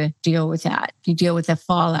has to deal with that. You deal with the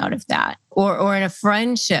fallout of that. Or in a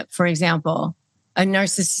friendship, for example, a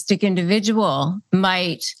narcissistic individual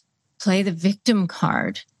might play the victim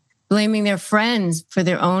card, blaming their friends for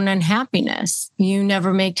their own unhappiness. You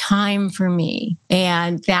never make time for me,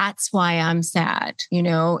 and that's why I'm sad.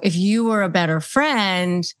 If you were a better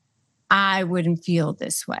friend, I wouldn't feel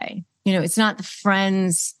this way. It's not the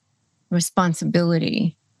friend's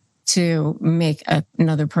responsibility to make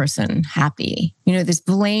another person happy. This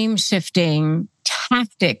blame shifting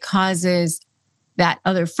tactic causes that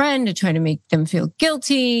other friend to try to make them feel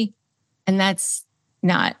guilty. And that's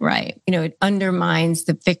not right. It undermines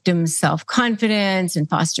the victim's self-confidence and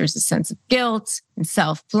fosters a sense of guilt and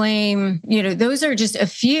self-blame. Those are just a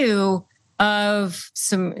few of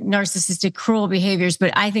some narcissistic cruel behaviors,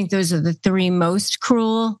 but I think those are the 3 most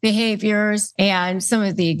cruel behaviors and some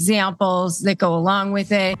of the examples that go along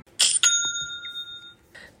with it.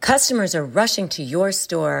 Customers are rushing to your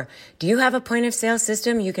store. Do you have a point of sale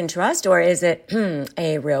system you can trust, or is it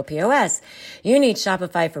a real POS? You need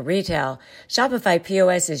Shopify for retail. Shopify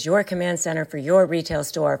POS is your command center for your retail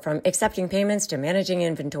store, from accepting payments to managing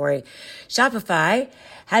inventory. Shopify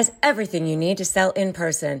has everything you need to sell in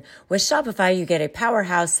person. With Shopify, you get a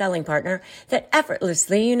powerhouse selling partner that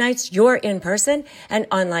effortlessly unites your in-person and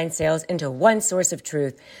online sales into one source of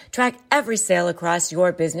truth. Track every sale across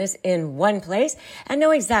your business in one place and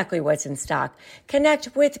know exactly what's in stock.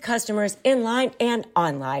 Connect with customers in line and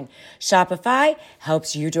online. Shopify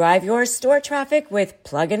helps you drive your store traffic with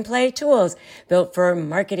plug-and-play tools built for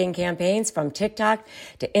marketing campaigns from TikTok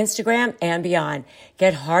to Instagram and beyond.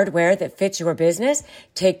 Get hardware that fits your business.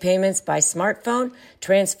 Take payments by smartphone.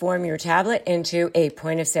 Transform your tablet into a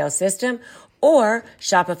point-of-sale system, or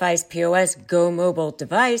Shopify's POS Go mobile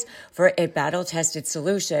device for a battle-tested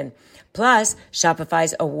solution. Plus,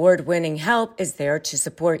 Shopify's award-winning help is there to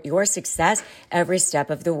support your success every step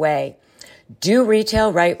of the way. Do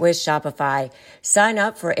retail right with Shopify. Sign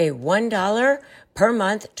up for a $1 per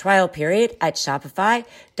month trial period at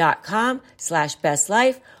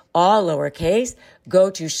shopify.com/bestlife, all lowercase. Go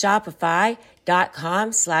to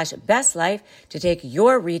shopify.com/bestlife to take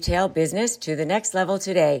your retail business to the next level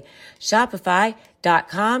today.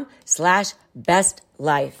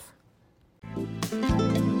 Shopify.com/bestlife.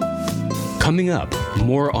 Coming up,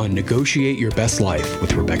 more on Negotiate Your Best Life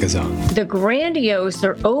with Rebecca Zung. The grandiose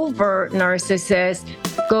or overt narcissist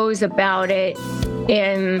goes about it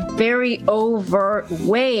in very overt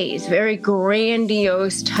ways, very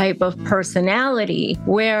grandiose type of personality,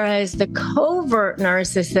 whereas the covert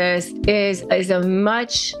narcissist is a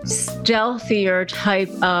much stealthier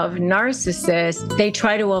type of narcissist. They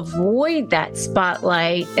try to avoid that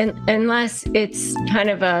spotlight unless it's kind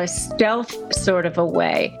of a stealth sort of a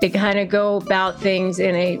way. They kind of go about things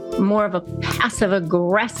in a more of a passive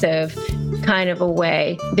aggressive kind of a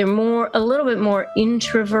way. They're a little bit more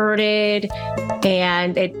introverted,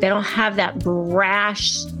 and they don't have that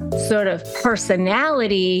brash sort of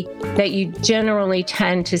personality that you generally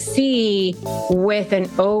tend to see with an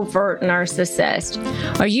overt narcissist.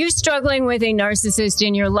 Are you struggling with a narcissist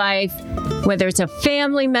in your life? Whether it's a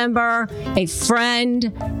family member, a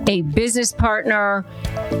friend, a business partner,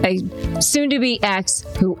 a soon-to-be ex,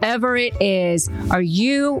 whoever it is, are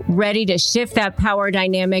you ready to shift that power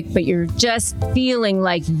dynamic, but you're just feeling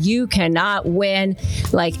like you cannot win,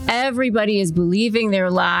 like everybody is believing their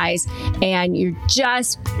lies, and you're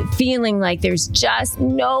just feeling like there's just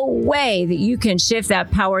no way that you can shift that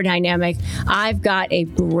power dynamic? I've got a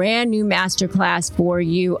brand new masterclass for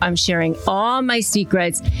you. I'm sharing all my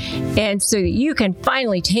secrets, and so that you can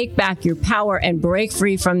finally take back your power and break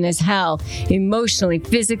free from this hell, emotionally,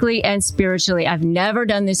 physically, and spiritually. I've never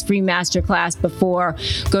done this free masterclass before.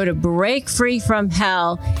 Go to Break Free from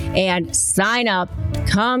Hell and sign up.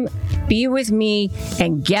 Come be with me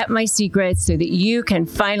and get my secrets so that you can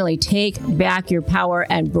finally take back your power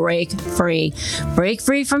and break free. Break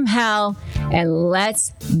free from hell, and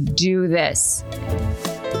let's do this.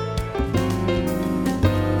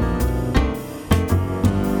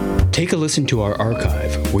 Take a listen to our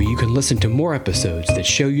archive, where you can listen to more episodes that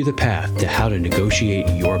show you the path to how to negotiate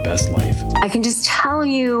your best life. I can just tell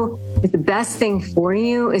you that the best thing for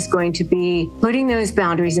you is going to be putting those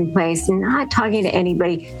boundaries in place and not talking to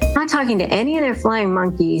anybody, not talking to any of their flying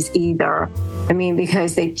monkeys either. I mean,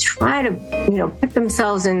 because they try to, put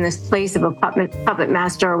themselves in this place of a puppet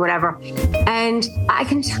master or whatever. And I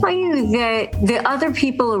can tell you that the other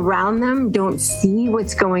people around them don't see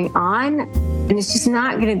what's going on. And it's just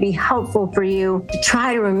not going to be helpful for you to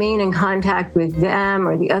try to remain in contact with them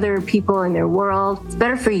or the other people in their world. It's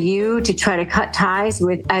better for you to try to cut ties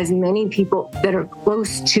with as many people that are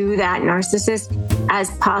close to that narcissist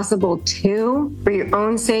as possible too, for your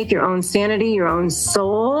own sake, your own sanity, your own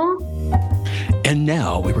soul. And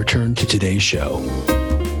now we return to today's show.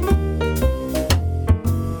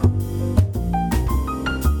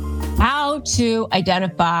 How to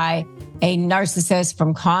identify a narcissist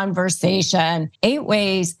from conversation. 8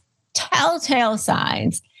 ways, telltale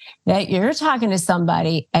signs that you're talking to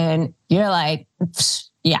somebody and you're like,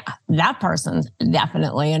 yeah, that person's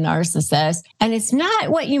definitely a narcissist. And it's not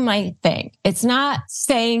what you might think. It's not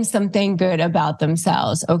saying something good about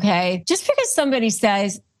themselves, okay? Just because somebody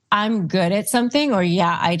says, I'm good at something, or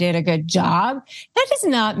yeah, I did a good job, that does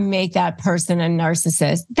not make that person a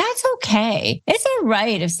narcissist. That's okay. It's all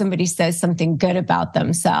right if somebody says something good about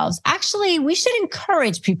themselves. Actually, we should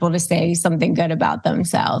encourage people to say something good about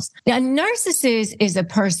themselves. Now, a narcissist is a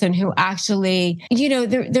person who actually,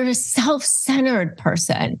 they're a self-centered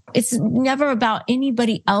person. It's never about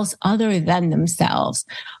anybody else other than themselves.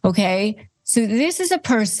 Okay. So this is a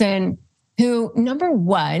person who, number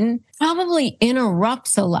one, probably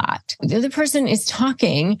interrupts a lot. The other person is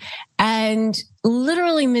talking and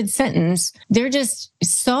literally mid-sentence, they're just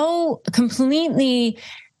so completely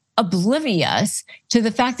oblivious to the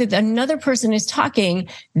fact that another person is talking,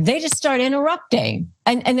 they just start interrupting.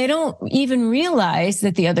 And they don't even realize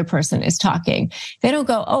that the other person is talking. They don't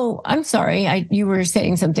go, oh, I'm sorry, you were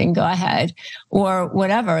saying something, go ahead, or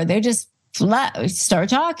whatever. They just start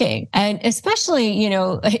talking. And especially,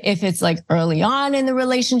 if it's like early on in the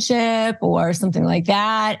relationship or something like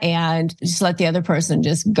that, and just let the other person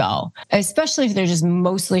just go, especially if they're just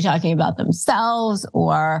mostly talking about themselves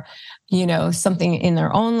or, something in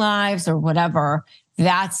their own lives or whatever.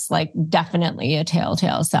 That's like definitely a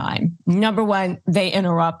telltale sign. Number one, they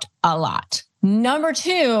interrupt a lot. Number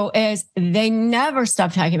two is they never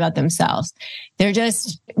stop talking about themselves. They're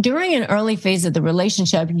just, during an early phase of the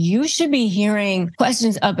relationship, you should be hearing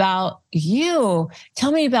questions about you.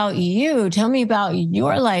 Tell me about you. Tell me about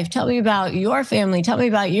your life. Tell me about your family. Tell me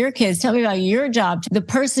about your kids. Tell me about your job. The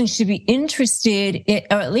person should be interested in,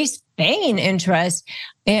 or at least feign interest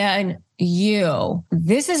in you.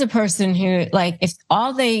 This is a person who, like, if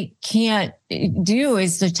all they can't do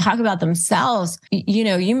is to talk about themselves,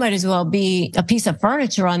 you might as well be a piece of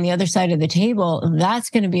furniture on the other side of the table.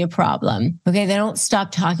 That's going to be a problem. Okay. They don't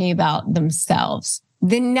stop talking about themselves.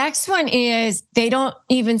 The next one is they don't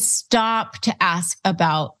even stop to ask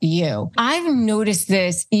about you. I've noticed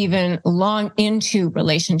this even long into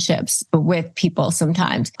relationships with people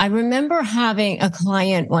sometimes. I remember having a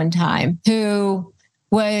client one time who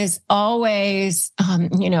was always,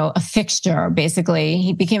 a fixture, basically.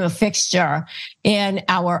 He became a fixture in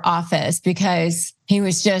our office because he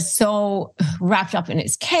was just so wrapped up in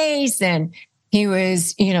his case, and he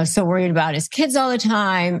was, so worried about his kids all the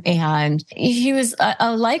time. And he was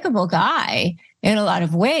a likable guy in a lot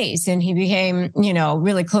of ways. And he became,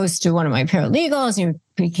 really close to one of my paralegals. He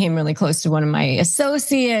became really close to one of my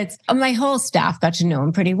associates. My whole staff got to know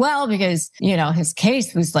him pretty well because, his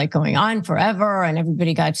case was like going on forever and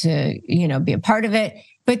everybody got to, be a part of it.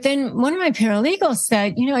 But then one of my paralegals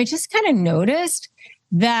said, I just kind of noticed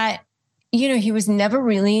that he was never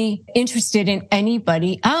really interested in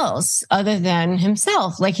anybody else other than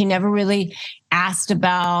himself. Like, he never really asked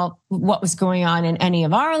about what was going on in any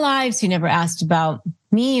of our lives. He never asked about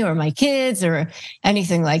me or my kids or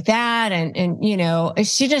anything like that. And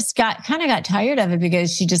she just got tired of it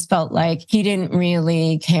because she just felt like he didn't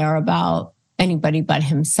really care about anybody but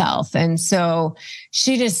himself. And so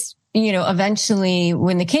she just, eventually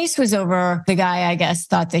when the case was over, the guy, I guess,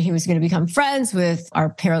 thought that he was going to become friends with our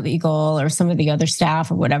paralegal or some of the other staff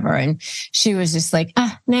or whatever. And she was just like,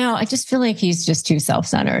 no, I just feel like he's just too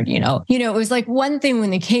self-centered. It was like one thing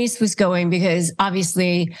when the case was going, because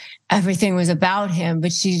obviously everything was about him,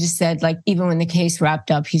 but she just said, like, even when the case wrapped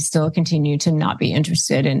up, he still continued to not be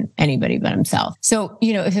interested in anybody but himself. So,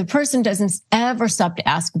 if a person doesn't ever stop to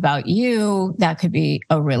ask about you, that could be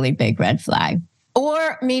a really big red flag.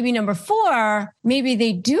 Or maybe number 4, maybe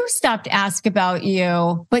they do stop to ask about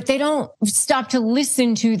you, but they don't stop to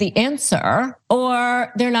listen to the answer,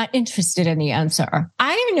 or they're not interested in the answer.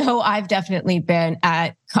 I know I've definitely been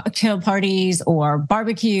at cocktail parties or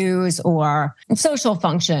barbecues or social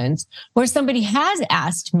functions where somebody has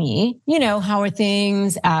asked me, how are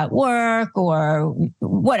things at work or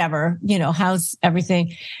whatever, how's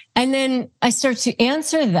everything? And then I start to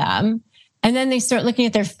answer them, and then they start looking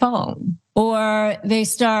at their phone. Or they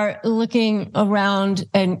start looking around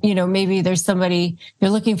and, maybe there's somebody, you're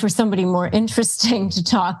looking for somebody more interesting to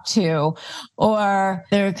talk to, or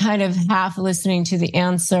they're kind of half listening to the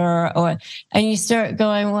answer, and you start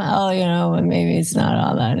going, well, maybe it's not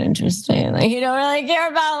all that interesting. Like, you don't really care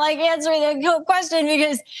about like answering the question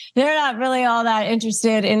because they're not really all that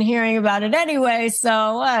interested in hearing about it anyway.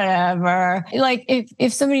 So whatever. Like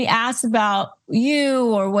if somebody asks about you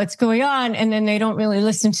or what's going on, and then they don't really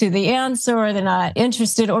listen to the answer, or they're not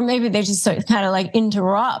interested, or maybe they just kind of like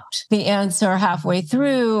interrupt the answer halfway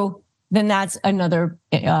through, then that's another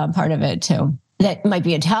part of it too. That might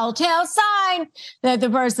be a telltale sign that the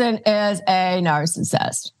person is a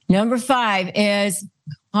narcissist. Number 5 is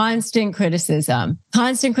constant criticism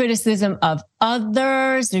of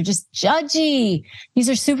others. They're just judgy. These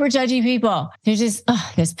are super judgy people. They're just,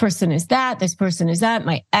 this person is that, this person is that.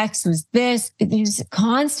 My ex was this. He's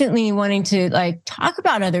constantly wanting to like talk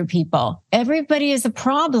about other people. Everybody is a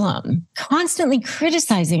problem. Constantly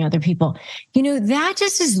criticizing other people. That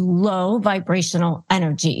just is low vibrational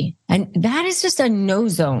energy. And that is just a no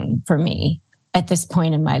zone for me at this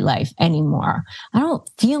point in my life anymore. I don't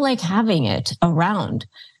feel like having it around.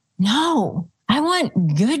 No, I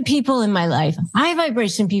want good people in my life, high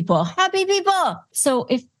vibration people, happy people. So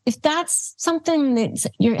if that's something that's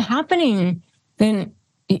happening, then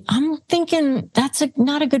I'm thinking that's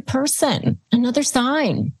not a good person. Another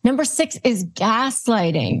sign. Number 6 is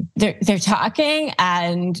gaslighting. They're talking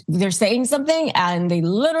and they're saying something and they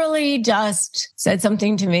literally just said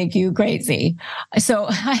something to make you crazy. So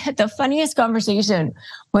I had the funniest conversation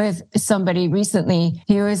with somebody recently.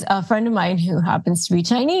 He was a friend of mine who happens to be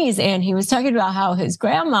Chinese, and he was talking about how his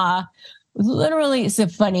grandma, literally, it's a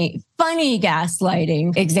funny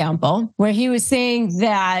gaslighting example where he was saying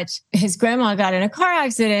that his grandma got in a car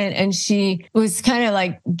accident and she was kind of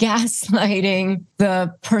like gaslighting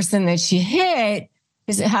the person that she hit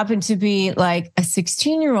Because it happened to be like a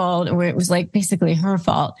 16-year-old where it was like basically her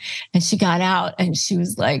fault. And she got out and she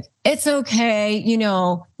was like, it's okay.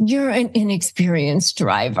 You're an inexperienced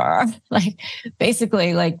driver. Like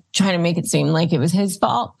basically like trying to make it seem like it was his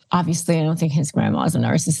fault. Obviously, I don't think his grandma's a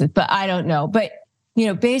narcissist, but I don't know. But,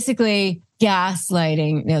 basically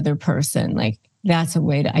gaslighting the other person, like that's a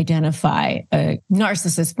way to identify a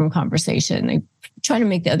narcissist from conversation. They try to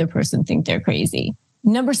make the other person think they're crazy.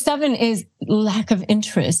 Number 7 is lack of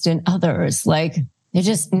interest in others. Like they're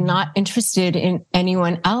just not interested in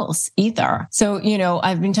anyone else either. So,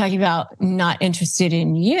 I've been talking about not interested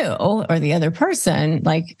in you or the other person,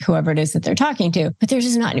 like whoever it is that they're talking to, but they're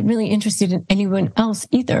just not really interested in anyone else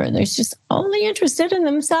either. They're just only interested in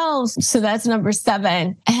themselves. So that's number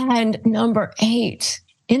 7. And number 8,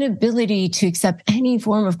 inability to accept any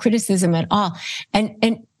form of criticism at all.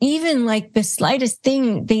 And even like the slightest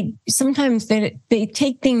thing, they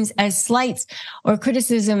take things as slights or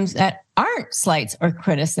criticisms that aren't slights or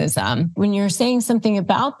criticism. When you're saying something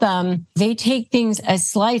about them, they take things as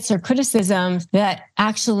slights or criticisms that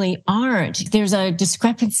actually aren't. There's a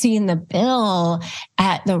discrepancy in the bill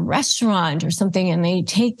at the restaurant or something, and they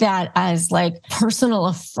take that as like personal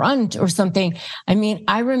affront or something. I mean,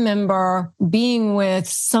 I remember being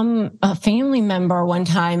with a family member one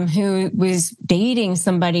time who was dating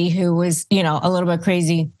somebody who was, a little bit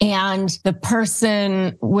crazy. And the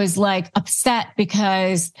person was like upset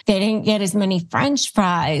because they didn't get as many French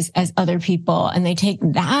fries as other people. And they take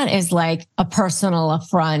that as like a personal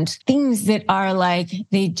affront. Things that are like,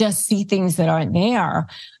 they just see things that aren't there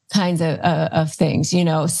kinds of things,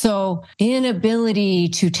 So inability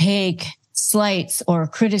to take slights or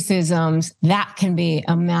criticisms, that can be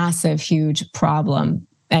a massive, huge problem.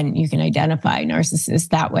 And you can identify narcissists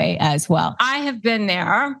that way as well. I have been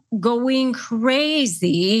there going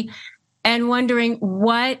crazy and wondering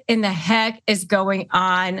what in the heck is going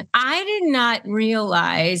on. I did not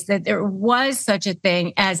realize that there was such a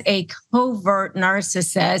thing as a covert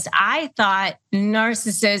narcissist. I thought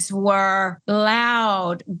narcissists were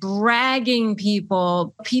loud, bragging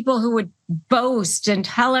people who would boast and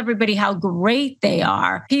tell everybody how great they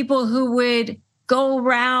are, people who would go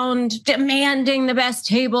around demanding the best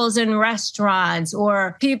tables in restaurants,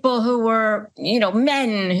 or people who were,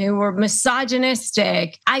 men who were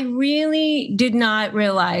misogynistic. I really did not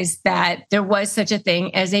realize that there was such a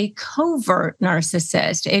thing as a covert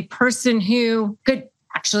narcissist, a person who could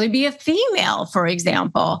actually be a female, for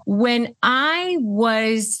example. When I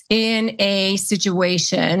was in a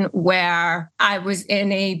situation where I was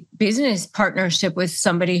in a business partnership with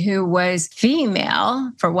somebody who was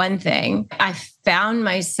female, for one thing, I found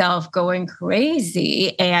myself going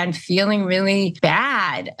crazy and feeling really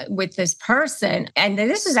bad with this person. And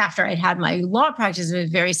this is after I'd had my law practice as a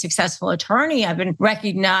very successful attorney. I've been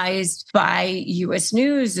recognized by U.S.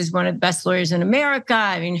 News as one of the best lawyers in America.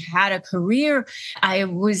 I mean, had a career. I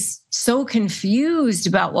was so confused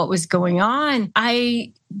about what was going on.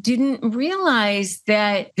 I didn't realize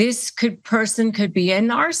that this person could be a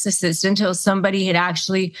narcissist until somebody had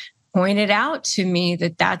actually pointed out to me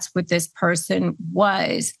that that's what this person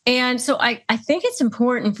was. And so I think it's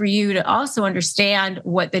important for you to also understand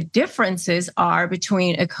what the differences are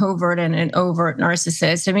between a covert and an overt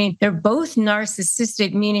narcissist. I mean, they're both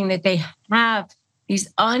narcissistic, meaning that they have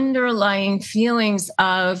these underlying feelings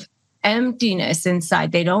of emptiness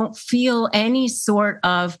inside. They don't feel any sort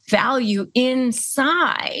of value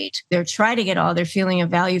inside. They're trying to get all their feeling of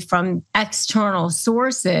value from external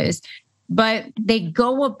sources, but they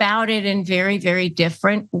go about it in very, very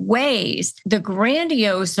different ways. The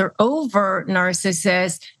grandiose or overt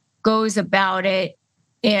narcissist goes about it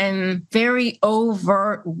in very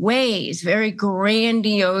overt ways, very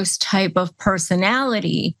grandiose type of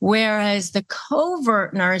personality, whereas the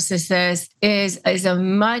covert narcissist is a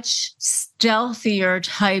much stealthier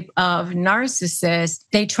type of narcissist.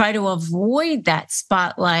 They try to avoid that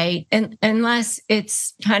spotlight, and unless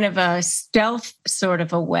it's kind of a stealth sort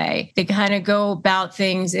of a way. They kind of go about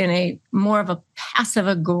things in a more of a passive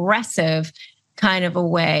aggressive kind of a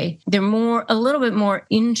way. They're a little bit more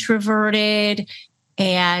introverted,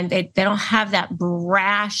 and they don't have that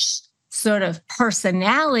brash sort of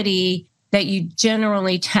personality that you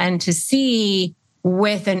generally tend to see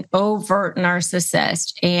with an overt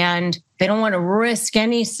narcissist. And they don't want to risk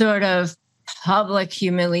any sort of public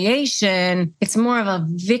humiliation. It's more of a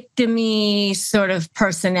victim-y sort of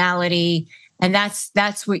personality. And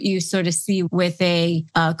that's what you sort of see with a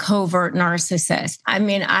covert narcissist. I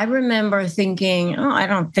mean, I remember thinking, I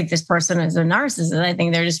don't think this person is a narcissist. I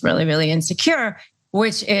think they're just really, really insecure,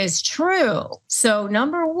 which is true. So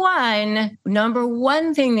number one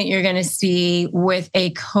thing that you're going to see with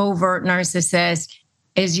a covert narcissist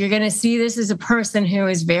is you're going to see this as a person who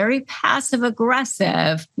is very passive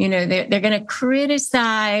aggressive. They're going to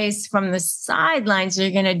criticize from the sidelines.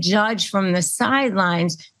 They're going to judge from the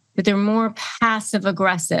sidelines, but they're more passive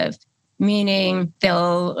aggressive, meaning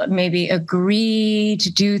they'll maybe agree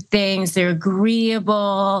to do things. They're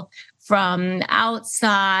agreeable from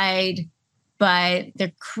outside, but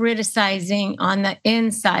they're criticizing on the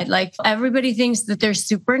inside. Like everybody thinks that they're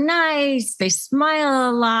super nice. They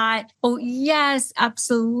smile a lot. Oh, yes,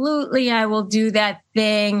 absolutely. I will do that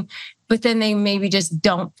thing. But then they maybe just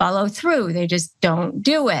don't follow through. They just don't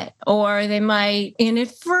do it. Or they might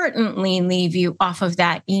inadvertently leave you off of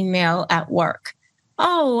that email at work.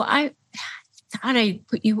 Oh, I thought I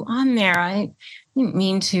put you on there. I didn't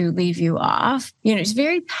mean to leave you off. It's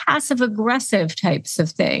very passive aggressive types of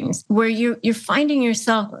things where you're finding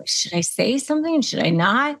yourself, should I say something? Should I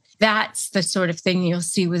not? That's the sort of thing you'll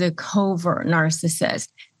see with a covert narcissist.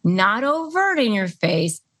 Not overt in your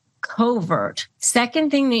face, covert.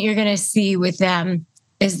 Second thing that you're going to see with them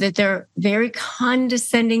is that they're very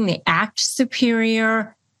condescending. They act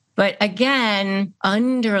superior. But again,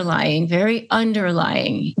 very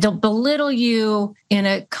underlying. They'll belittle you in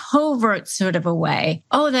a covert sort of a way.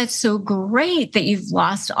 Oh, that's so great that you've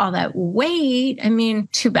lost all that weight. I mean,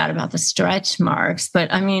 too bad about the stretch marks,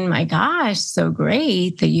 but I mean, my gosh, so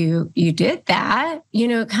great that you did that.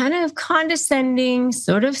 Kind of condescending,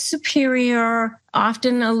 sort of superior,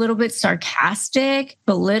 often a little bit sarcastic,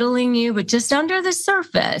 belittling you, but just under the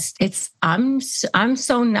surface, I'm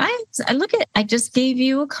so nice. I just gave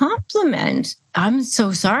you a compliment. I'm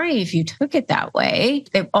so sorry if you took it that way.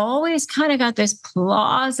 They've always kind of got this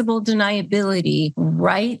plausible deniability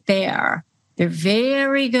right there. They're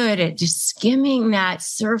very good at just skimming that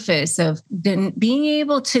surface of being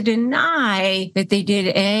able to deny that they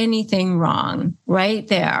did anything wrong right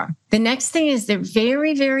there. The next thing is they're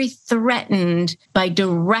very, very threatened by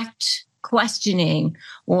direct questioning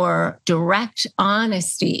or direct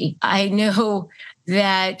honesty. I know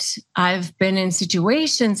that I've been in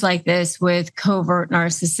situations like this with covert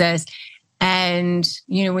narcissists. And,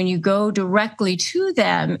 when you go directly to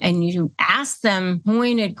them and you ask them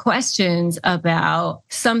pointed questions about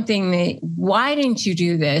something why didn't you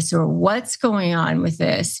do this? Or what's going on with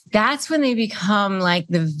this? That's when they become like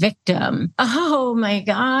the victim. Oh my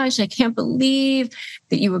gosh, I can't believe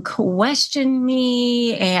that you would question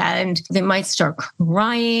me. And they might start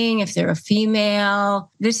crying if they're a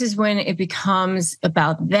female. This is when it becomes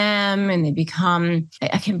about them and they become,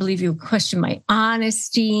 I can't believe you would question my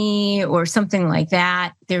honesty or something like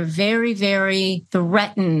that. They're very, very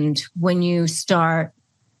threatened when you start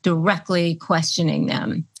directly questioning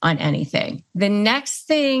them on anything. The next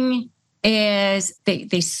thing is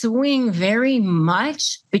they swing very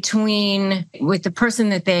much with the person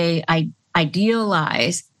that they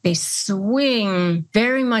idealize. They swing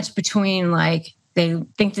very much between like, they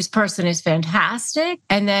think this person is fantastic.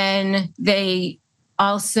 And then they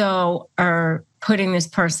also are putting this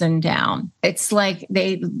person down. It's like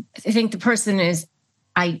they think the person is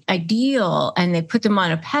ideal and they put them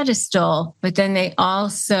on a pedestal, but then they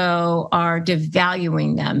also are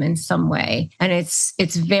devaluing them in some way. And it's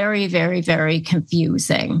very, very, very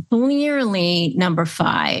confusing. Clearly, number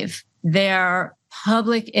 5, their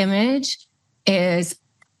public image is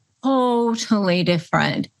totally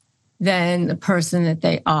different than the person that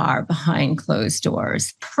they are behind closed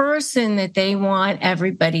doors. Person that they want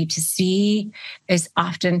everybody to see is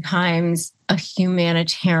oftentimes a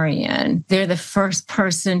humanitarian. They're the first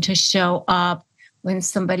person to show up when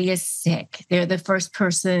somebody is sick. They're the first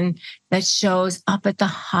person that shows up at the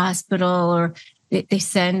hospital, or they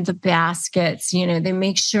send the baskets. They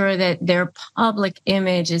make sure that their public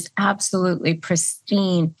image is absolutely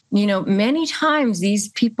pristine. Many times these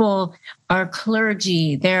people are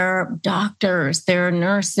clergy, they're doctors, they're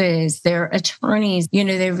nurses, they're attorneys.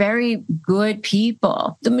 They're very good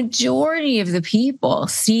people. The majority of the people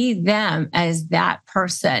see them as that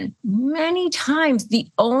person. Many times the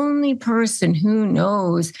only person who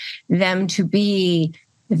knows them to be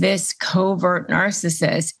this covert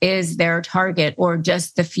narcissist is their target, or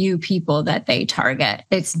just the few people that they target.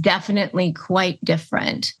 It's definitely quite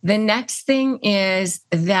different. The next thing is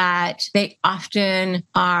that they often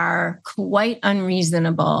are quite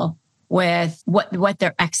unreasonable with what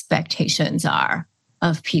their expectations are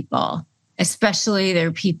of people, especially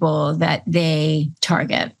their people that they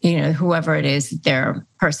target, whoever it is their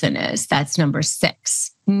person is. That's number 6.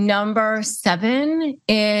 Number 7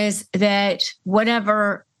 is that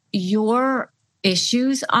whatever your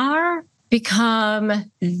issues are, become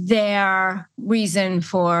their reason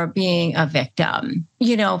for being a victim.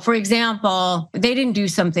 You know, for example, they didn't do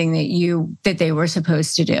something that they were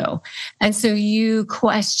supposed to do. And so you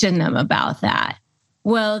question them about that.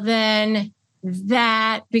 Well, then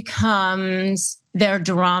that becomes their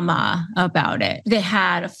drama about it. They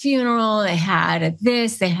had a funeral, they had a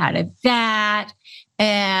this, they had a that.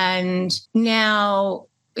 And now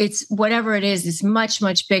it's whatever it is, it's much,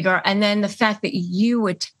 much bigger. And then the fact that you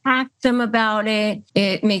attack them about it,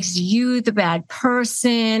 it makes you the bad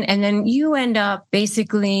person. And then you end up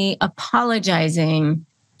basically apologizing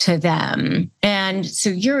to them. And so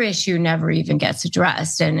your issue never even gets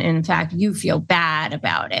addressed. And in fact, you feel bad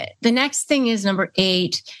about it. The next thing is number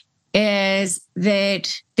 8 is that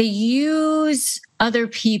they use other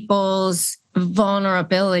people's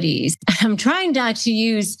vulnerabilities. I'm trying not to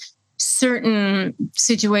use certain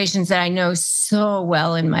situations that I know so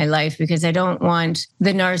well in my life because I don't want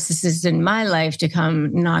the narcissist in my life to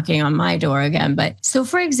come knocking on my door again. But so,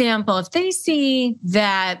 for example, if they see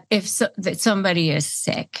that that somebody is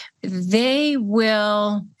sick, they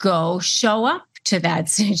will go show up to that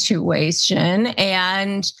situation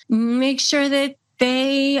and make sure that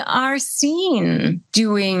they are seen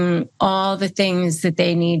doing all the things that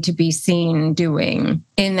they need to be seen doing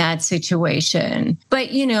in that situation.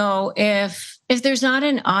 But, you know, if there's not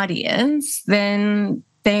an audience, then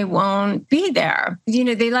they won't be there. You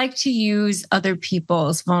know, they like to use other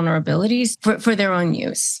people's vulnerabilities for their own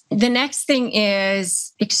use. The next thing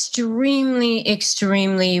is extremely,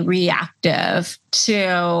 extremely reactive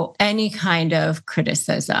to any kind of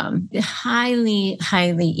criticism. Highly,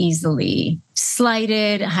 highly easily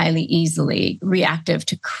slighted, highly easily reactive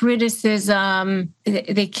to criticism.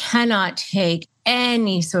 They cannot take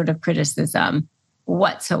any sort of criticism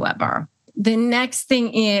whatsoever. The next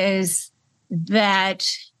thing is that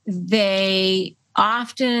they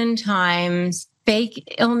oftentimes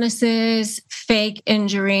fake illnesses, fake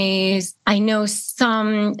injuries. I know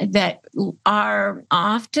some that are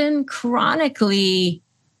often chronically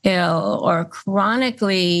ill or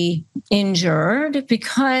chronically injured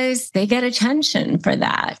because they get attention for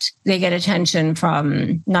that. They get attention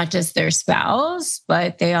from not just their spouse,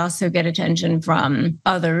 but they also get attention from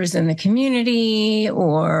others in the community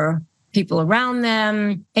or people around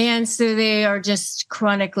them. And so they are just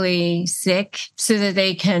chronically sick so that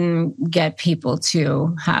they can get people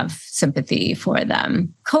to have sympathy for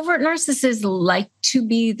them. Covert narcissists like to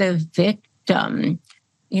be the victim.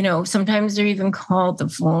 You know, sometimes they're even called the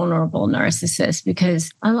vulnerable narcissist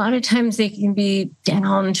because a lot of times they can be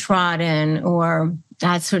downtrodden or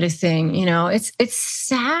that sort of thing. You know, it's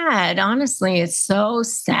sad. Honestly, it's so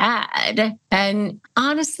sad. And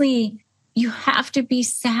honestly, you have to be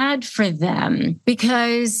sad for them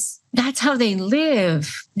because that's how they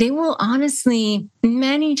live. They will honestly,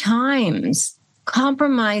 many times,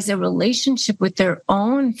 compromise a relationship with their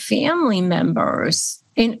own family members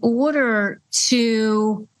in order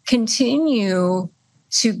to continue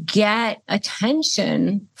to get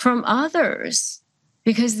attention from others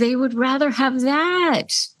because they would rather have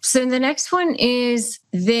that. So the next one is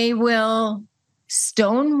they will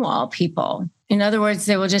stonewall people. In other words,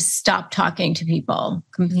 they will just stop talking to people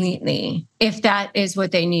completely. If that is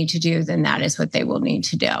what they need to do, then that is what they will need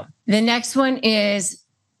to do. The next one is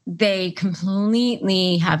they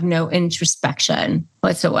completely have no introspection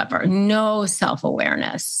whatsoever, no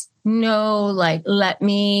self-awareness, no, like, let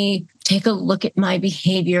me take a look at my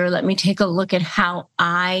behavior. Let me take a look at how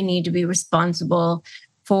I need to be responsible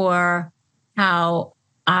for how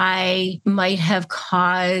I might have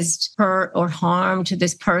caused hurt or harm to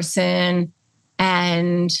this person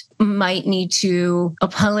and might need to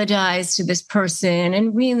apologize to this person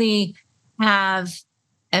and really have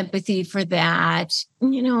empathy for that.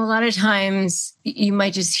 You know, a lot of times you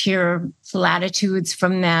might just hear platitudes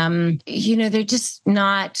from them. You know, they're just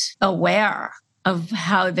not aware of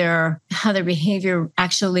how their behavior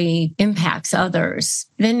actually impacts others.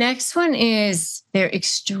 The next one is they're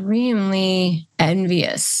extremely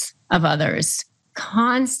envious of others,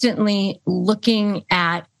 constantly looking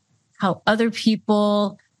at how other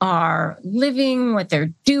people are living, what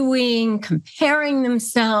they're doing, comparing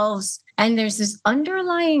themselves. And there's this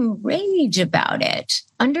underlying rage about it,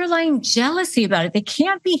 underlying jealousy about it. They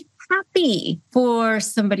can't be happy for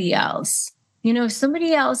somebody else. You know, if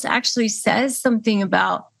somebody else actually says something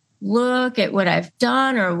about, look at what I've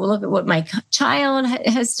done, or look at what my child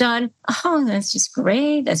has done. Oh, that's just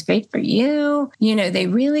great. That's great for you. You know, they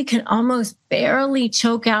really can almost barely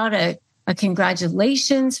choke out a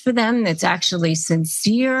congratulations for them that's actually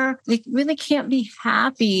sincere. They really can't be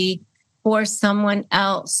happy for someone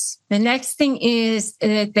else. The next thing is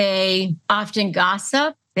that they often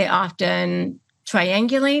gossip They often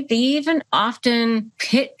triangulate. They even often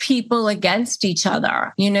pit people against each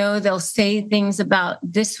other. They'll say things about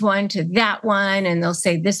this one to that one, and they'll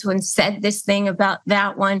say this one said this thing about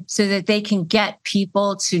that one so that they can get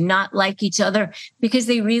people to not like each other, because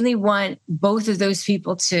they really want both of those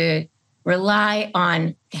people to rely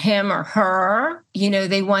on him or her.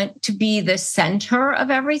 They want to be the center of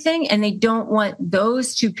everything, and they don't want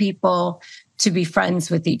those two people to be friends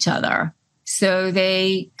with each other. So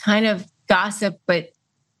they kind of gossip, but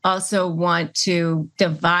also want to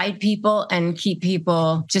divide people and keep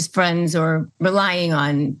people just friends or relying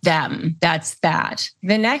on them. That's that.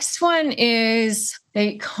 The next one is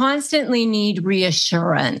they constantly need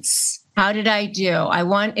reassurance. How did I do? I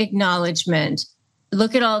want acknowledgement.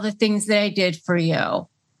 Look at all the things that I did for you.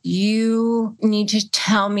 You need to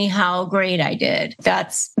tell me how great I did.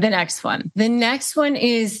 That's the next one. The next one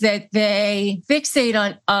is that they fixate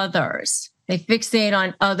on others. They fixate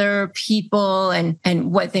on other people and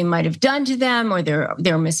what they might have done to them, or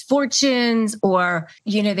their misfortunes, or,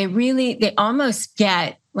 they almost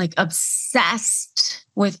get like obsessed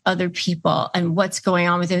with other people and what's going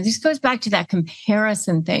on with them. This goes back to that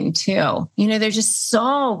comparison thing too. They're just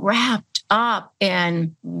so wrapped up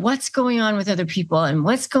in what's going on with other people and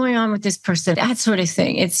what's going on with this person, that sort of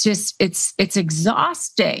thing. It's just, it's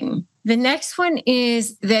exhausting. The next one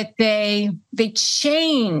is that they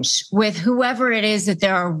change with whoever it is that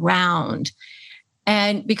they're around.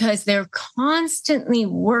 And because they're constantly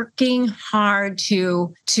working hard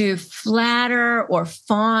to flatter or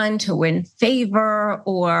fawn, to win favor,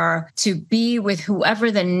 or to be with whoever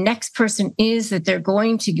the next person is that they're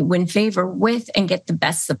going to win favor with and get the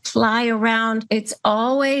best supply around. It's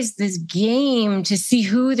always this game to see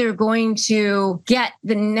who they're going to get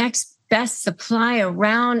the next best supply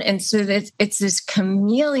around. And so that it's this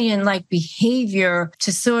chameleon-like behavior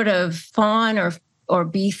to sort of fawn or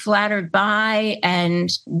be flattered by,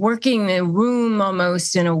 and working the room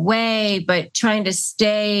almost in a way, but trying to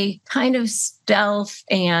stay kind of stealth,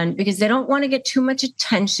 and because they don't want to get too much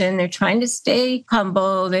attention. They're trying to stay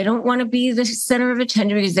humble. They don't want to be the center of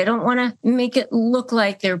attention because they don't want to make it look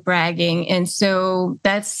like they're bragging. And so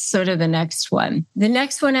that's sort of the next one. The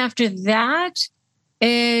next one after that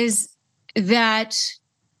is that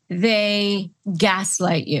they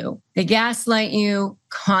gaslight you. They gaslight you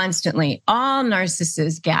constantly. All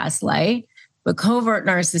narcissists gaslight, but covert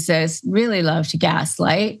narcissists really love to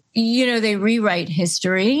gaslight. They rewrite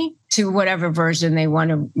history to whatever version they want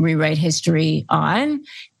to rewrite history on.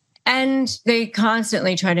 And they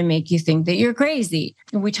constantly try to make you think that you're crazy.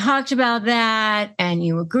 We talked about that and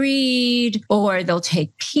you agreed, or they'll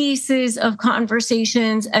take pieces of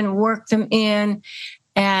conversations and work them in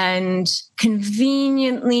and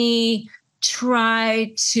conveniently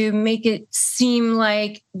try to make it seem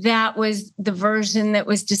like that was the version that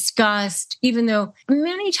was discussed, even though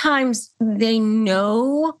many times they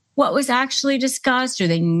know what was actually discussed, or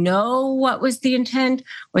they know what was the intent,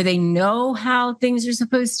 or they know how things are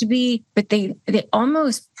supposed to be, but they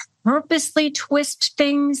almost purposely twist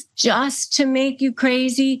things just to make you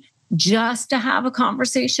crazy, just to have a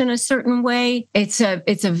conversation a certain way. It's a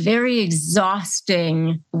very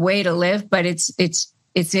exhausting way to live, but it's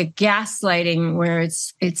a gaslighting where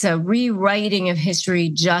it's a rewriting of history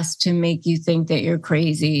just to make you think that you're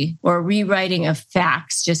crazy, or rewriting of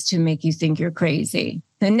facts just to make you think you're crazy.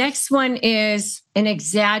 The next one is an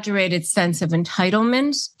exaggerated sense of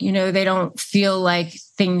entitlement. They don't feel like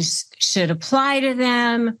things should apply to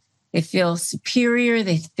them. They feel superior.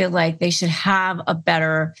 They feel like they should have a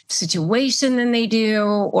better situation than they do,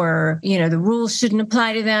 or, the rules shouldn't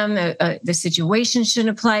apply to them. The situation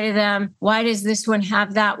shouldn't apply to them. Why does this one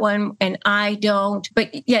have that one and I don't?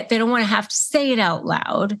 But yet they don't want to have to say it out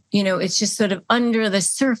loud. It's just sort of under the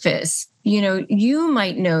surface. You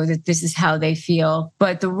might know that this is how they feel,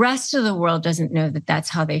 but the rest of the world doesn't know that that's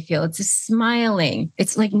how they feel. It's a smiling.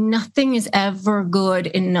 It's like nothing is ever good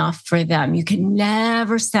enough for them. You can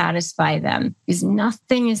never satisfy them because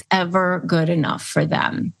nothing is ever good enough for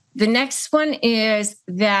them. The next one is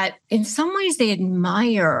that in some ways they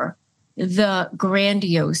admire the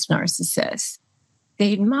grandiose narcissist.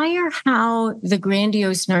 They admire how the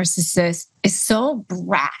grandiose narcissist is so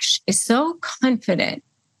brash, is so confident,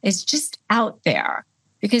 is just out there,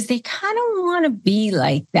 because they kind of want to be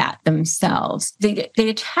like that themselves. They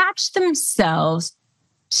attach themselves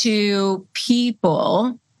to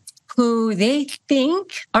people who they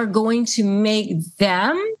think are going to make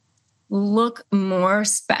them look more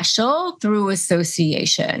special through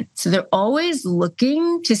association. So they're always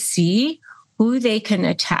looking to see who they can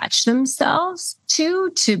attach themselves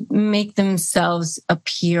to make themselves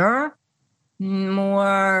appear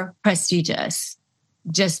more prestigious.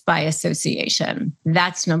 just by association.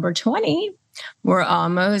 That's number 20. We're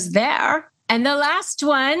almost there. And the last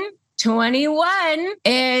one, 21,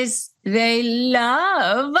 is they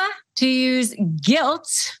love to use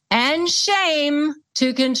guilt and shame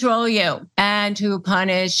to control you and to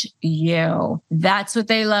punish you. That's what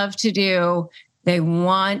they love to do. They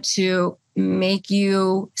want to make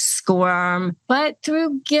you squirm, but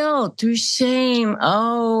through guilt, through shame.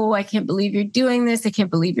 Oh, I can't believe you're doing this. I can't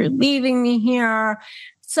believe you're leaving me here.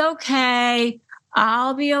 It's okay.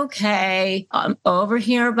 I'll be okay. I'm over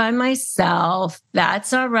here by myself.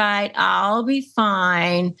 That's all right. I'll be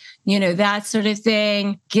fine. That sort of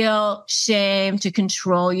thing. Guilt, shame to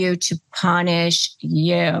control you, to punish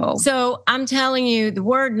you. So I'm telling you, the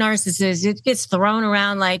word narcissist, it gets thrown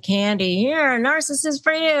around like candy. Here, narcissist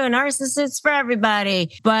for you, narcissist for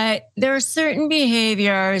everybody. But there are certain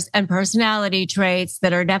behaviors and personality traits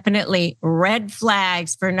that are definitely red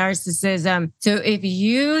flags for narcissism. So if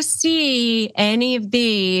you see any of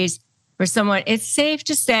these for someone, it's safe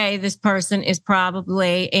to say this person is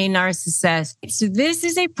probably a narcissist. So this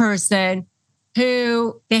is a person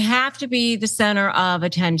who they have to be the center of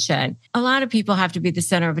attention. A lot of people have to be the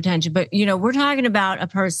center of attention, but we're talking about a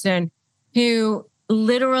person who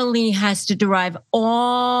literally has to derive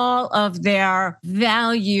all of their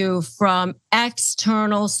value from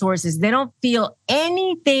external sources. They don't feel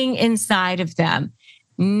anything inside of them.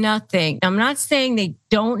 Nothing. I'm not saying they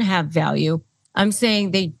don't have value. I'm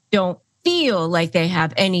saying they don't feel like they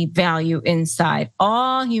have any value inside.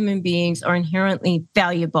 All human beings are inherently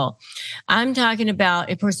valuable. I'm talking about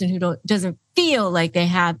a person who doesn't feel like they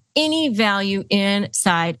have any value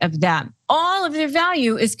inside of them. All of their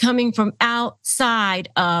value is coming from outside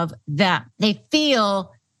of them. They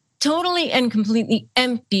feel totally and completely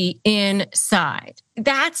empty inside.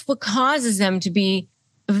 That's what causes them to be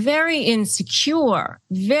very insecure,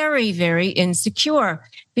 very, very insecure,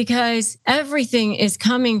 because everything is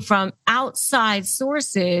coming from outside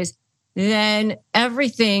sources. Then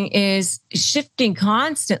everything is shifting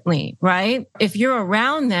constantly, right? If you're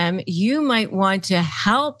around them, you might want to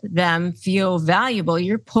help them feel valuable.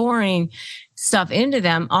 You're pouring stuff into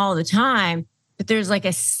them all the time, but there's like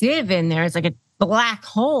a sieve in there. It's like a black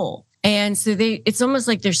hole. And so it's almost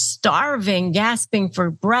like they're starving, gasping for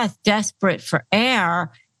breath, desperate for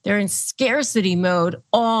air. They're in scarcity mode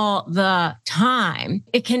all the time.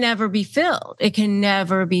 It can never be filled. It can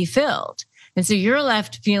never be filled. And so you're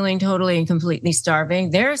left feeling totally and completely starving.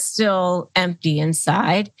 They're still empty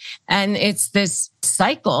inside. And it's this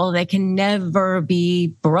cycle that can never be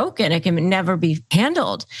broken. It can never be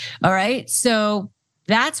handled. All right. So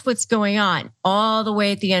that's what's going on all the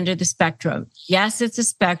way at the end of the spectrum. Yes, it's a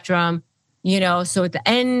spectrum, so at the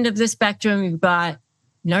end of the spectrum, you've got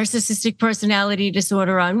narcissistic personality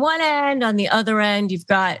disorder on one end. On the other end, you've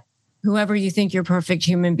got whoever you think your perfect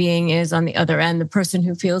human being is on the other end, the person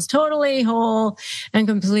who feels totally whole and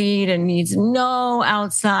complete and needs no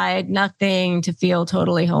outside, nothing to feel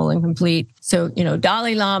totally whole and complete. So,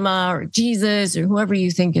 Dalai Lama or Jesus or whoever you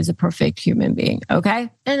think is a perfect human being. Okay.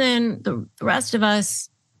 And then the rest of us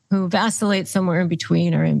who vacillate somewhere in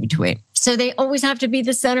between are in between. So they always have to be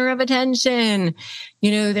the center of attention.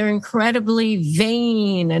 They're incredibly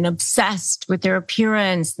vain and obsessed with their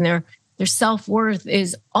appearance, and their self-worth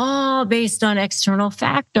is all based on external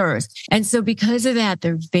factors. And so because of that,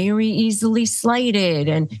 they're very easily slighted.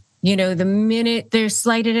 And, the minute they're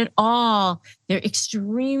slighted at all, they're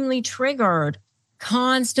extremely triggered,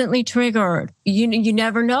 constantly triggered. You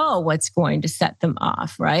never know what's going to set them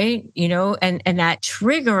off, right? And that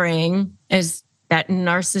triggering is that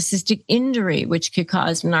narcissistic injury, which could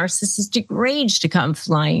cause narcissistic rage to come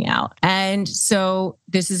flying out. And so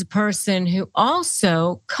this is a person who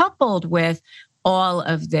also, coupled with all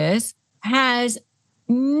of this, has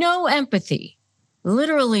no empathy,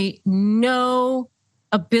 literally no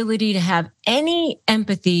ability to have any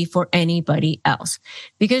empathy for anybody else.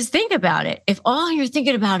 Because think about it. If all you're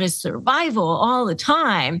thinking about is survival all the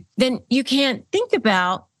time, then you can't think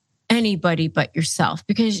about anybody but yourself,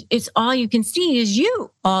 because it's all you can see is you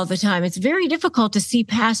all the time. It's very difficult to see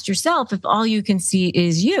past yourself if all you can see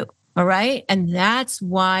is you. All right. And that's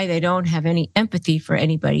why they don't have any empathy for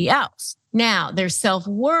anybody else. Now, their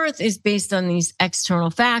self-worth is based on these external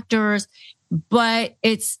factors, but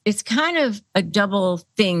it's kind of a double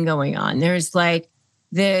thing going on. There's like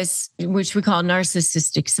this, which we call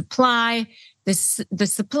narcissistic supply. The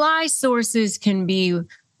supply sources can be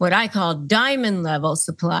what I call diamond level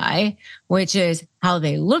supply, which is how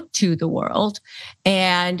they look to the world.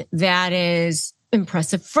 And that is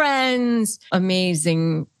impressive friends,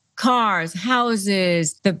 amazing cars,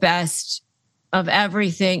 houses, the best of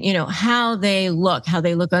everything, how they look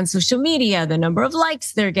on social media, the number of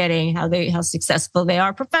likes they're getting, how successful they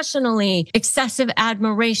are professionally, excessive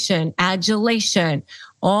admiration, adulation,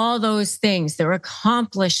 all those things, their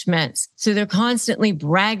accomplishments. So they're constantly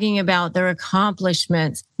bragging about their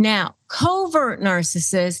accomplishments. Now, covert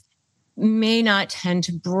narcissists may not tend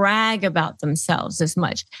to brag about themselves as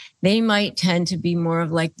much. They might tend to be more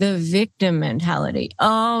of like the victim mentality.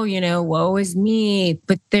 Oh, woe is me.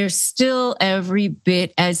 But they're still every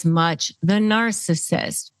bit as much the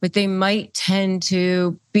narcissist. But they might tend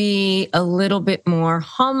to be a little bit more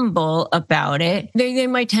humble about it. They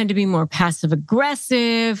might tend to be more passive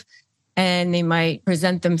aggressive, and they might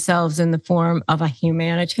present themselves in the form of a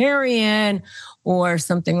humanitarian or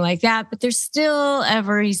something like that, but they're still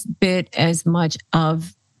every bit as much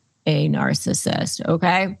of a narcissist,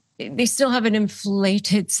 okay? They still have an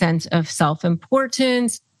inflated sense of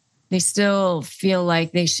self-importance. They still feel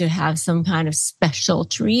like they should have some kind of special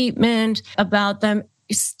treatment about them.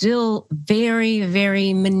 Still very,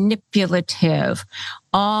 very manipulative.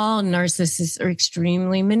 All narcissists are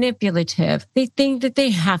extremely manipulative. They think that they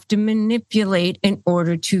have to manipulate in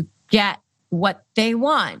order to get what they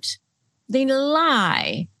want. They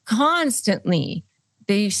lie constantly.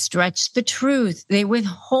 They stretch the truth. They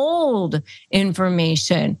withhold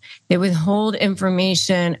information. They withhold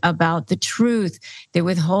information about the truth. They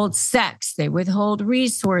withhold sex. They withhold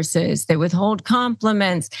resources. They withhold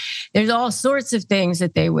compliments. There's all sorts of things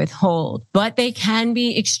that they withhold, but they can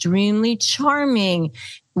be extremely charming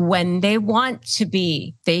when they want to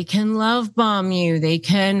be. They can love bomb you. They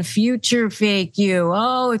can future fake you.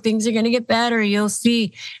 Oh, things are going to get better. You'll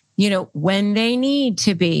see. When they need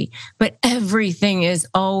to be, but everything is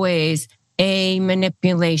always a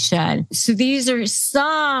manipulation. So these are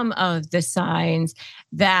some of the signs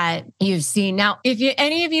that you've seen. Now, if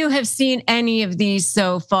any of you have seen any of these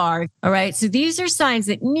so far, all right, so these are signs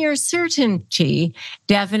that near certainty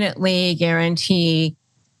definitely guarantee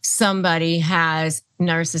somebody has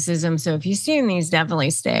narcissism. So if you've seen these,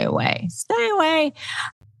 definitely stay away. Stay away.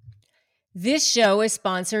 This show is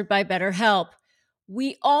sponsored by BetterHelp.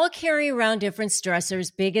 We all carry around different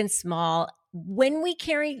stressors, big and small. When we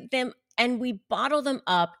carry them and we bottle them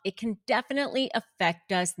up, it can definitely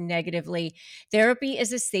affect us negatively. Therapy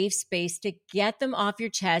is a safe space to get them off your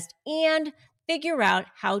chest and figure out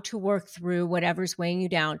how to work through whatever's weighing you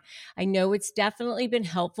down. I know it's definitely been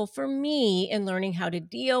helpful for me in learning how to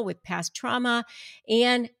deal with past trauma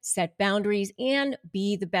and set boundaries and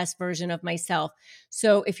be the best version of myself.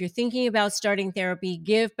 So if you're thinking about starting therapy,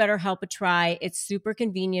 give BetterHelp a try. It's super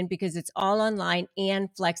convenient because it's all online and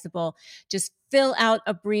flexible. Just fill out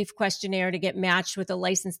a brief questionnaire to get matched with a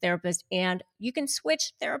licensed therapist, and you can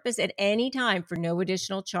switch therapists at any time for no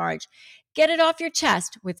additional charge. Get it off your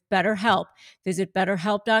chest with BetterHelp. Visit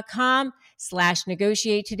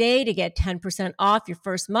BetterHelp.com/negotiate today to get 10% off your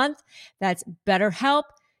first month. That's BetterHelp,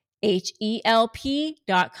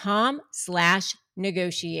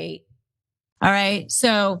 HELP.com/negotiate. All right.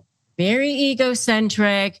 So very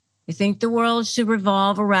egocentric. They think the world should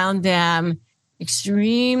revolve around them.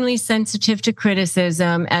 Extremely sensitive to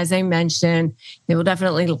criticism. As I mentioned, they will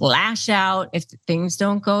definitely lash out if things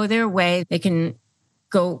don't go their way. They can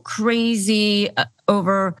go crazy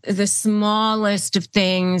over the smallest of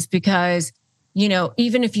things because,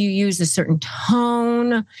 even if you use a certain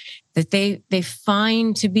tone that they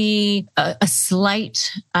find to be a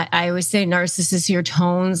slight, I always say narcissists hear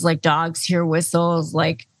tones like dogs hear whistles,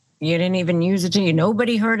 like you didn't even use it to you.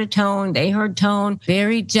 Nobody heard a tone. They heard tone.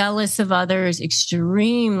 Very jealous of others,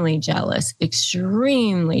 extremely jealous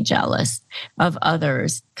of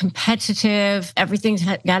others. Competitive. Everything's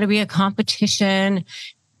got to be a competition.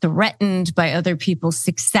 Threatened by other people's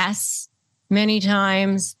success many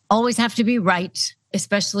times. Always have to be right,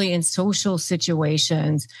 especially in social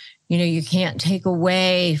situations. You can't take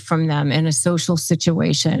away from them in a social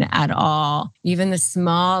situation at all, even the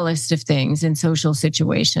smallest of things in social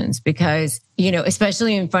situations, because,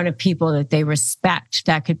 especially in front of people that they respect,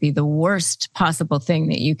 that could be the worst possible thing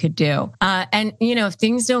that you could do. And if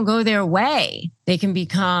things don't go their way, they can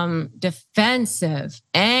become defensive,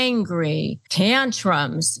 angry,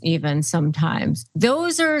 tantrums, even sometimes.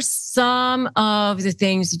 Those are some of the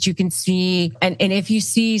things that you can see. And if you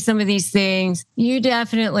see some of these things, you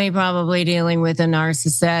definitely probably dealing with a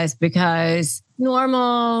narcissist, because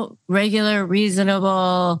normal, regular,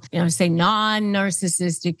 reasonable, say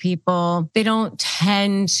non-narcissistic people, they don't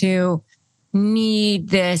tend to need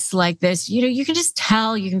this like this. You can just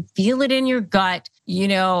tell, you can feel it in your gut.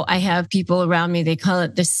 I have people around me, they call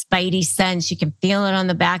it the spidey sense. You can feel it on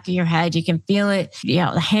the back of your head. You can feel it,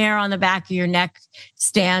 the hair on the back of your neck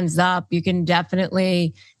stands up. You can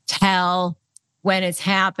definitely tell when it's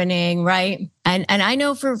happening, right? And I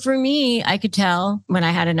know for me, I could tell when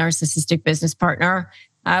I had a narcissistic business partner,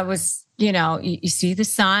 I was, you see the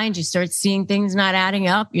signs, you start seeing things not adding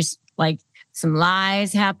up. You're like some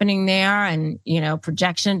lies happening there and,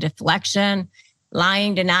 projection, deflection,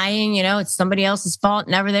 lying, denying, it's somebody else's fault,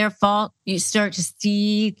 never their fault. You start to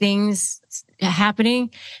see things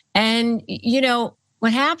happening. And,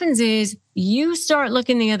 what happens is you start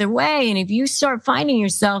looking the other way. And if you start finding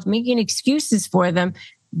yourself making excuses for them,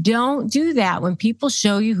 don't do that. When people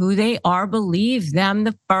show you who they are, believe them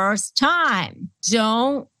the first time.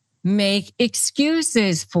 Don't make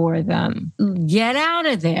excuses for them. Get out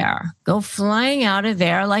of there. Go flying out of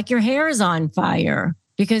there like your hair is on fire,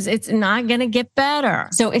 because it's not going to get better.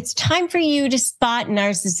 So it's time for you to spot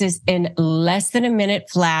narcissists in less than a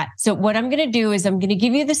minute flat. So what I'm going to do is I'm going to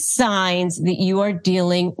give you the signs that you are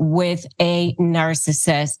dealing with a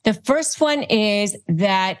narcissist. The first one is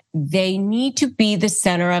that they need to be the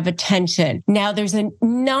center of attention. Now, there's a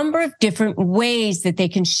number of different ways that they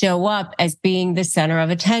can show up as being the center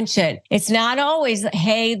of attention. It's not always,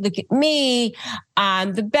 hey, look at me,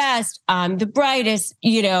 I'm the best, I'm the brightest,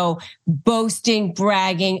 boasting,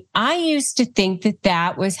 bragging. I used to think that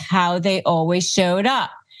that was how they always showed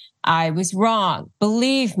up. I was wrong.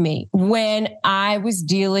 Believe me, when I was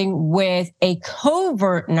dealing with a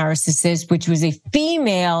covert narcissist, which was a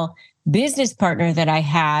female business partner that I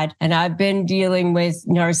had, and I've been dealing with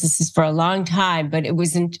narcissists for a long time, but it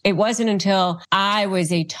wasn't until I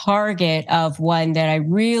was a target of one that I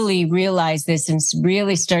really realized this and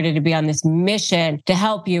really started to be on this mission to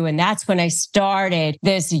help you. And that's when I started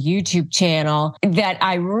this YouTube channel, that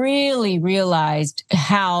I really realized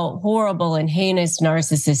how horrible and heinous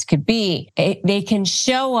narcissists could be. They can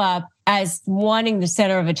show up as wanting the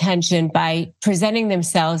center of attention by presenting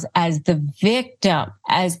themselves as the victim,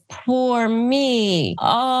 as poor me.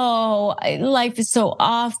 Oh, life is so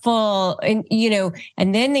awful. And,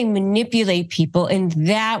 and then they manipulate people in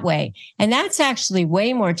that way. And that's actually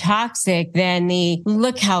way more toxic than the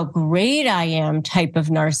look how great I am type of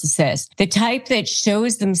narcissist. The type that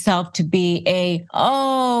shows themselves to be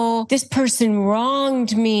this person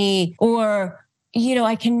wronged me, or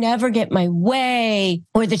I can never get my way,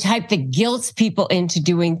 or the type that guilts people into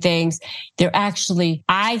doing things. They're actually,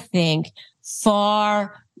 I think,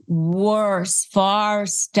 far worse, far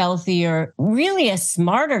stealthier, really a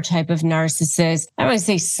smarter type of narcissist. I don't want to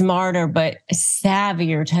say smarter, but a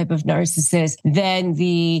savvier type of narcissist than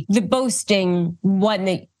the boasting one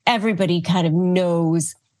that everybody kind of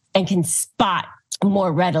knows and can spot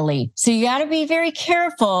more readily. So you got to be very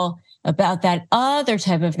careful about that other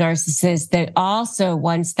type of narcissist that also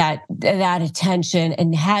wants that attention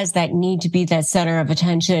and has that need to be that center of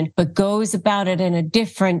attention, but goes about it in a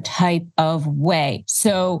different type of way.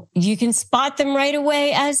 So you can spot them right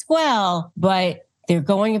away as well, but they're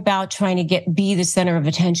going about trying to be the center of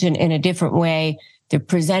attention in a different way. They're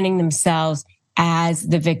presenting themselves as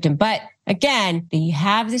the victim. But again, they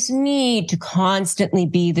have this need to constantly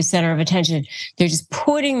be the center of attention. They're just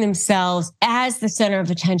putting themselves as the center of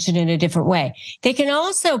attention in a different way. They can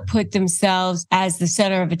also put themselves as the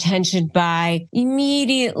center of attention by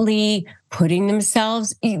immediately putting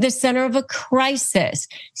themselves the center of a crisis.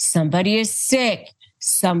 Somebody is sick.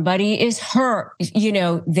 Somebody is hurt.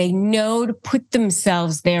 They know to put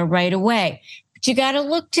themselves there right away. But you got to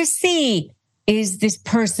look to see, is this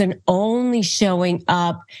person only showing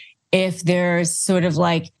up if there's sort of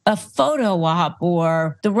like a photo op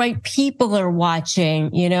or the right people are watching,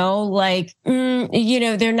 they're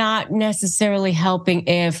not necessarily helping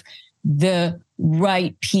if the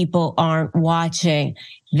right people aren't watching.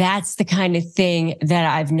 That's the kind of thing that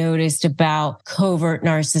I've noticed about covert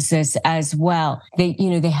narcissists as well. They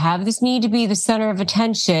have this need to be the center of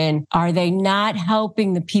attention. Are they not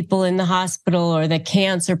helping the people in the hospital or the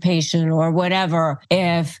cancer patient or whatever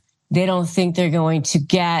if they don't think they're going to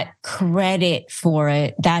get credit for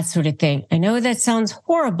it, that sort of thing? I know that sounds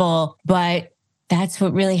horrible, but that's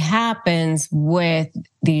what really happens with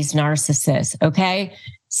these narcissists, okay?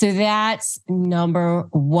 So that's number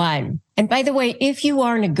one. And by the way, if you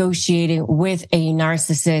are negotiating with a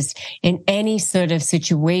narcissist in any sort of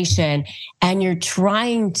situation and you're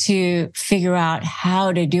trying to figure out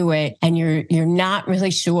how to do it and you're not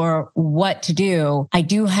really sure what to do, I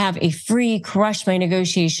do have a free Crush My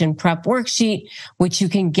Negotiation Prep worksheet, which you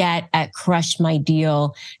can get at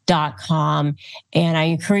crushmydeal.com. And I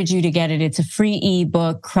encourage you to get it. It's a free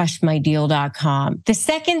ebook, crushmydeal.com. The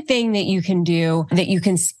second thing that you can do, the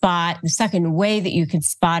second way that you can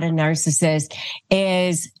spot a narcissist narcissist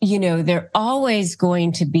is, they're always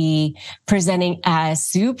going to be presenting as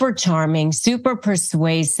super charming, super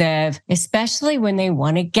persuasive, especially when they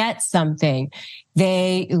want to get something.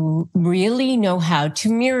 They really know how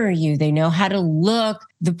to mirror you. They know how to look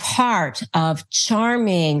the part of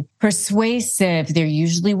charming, persuasive. They're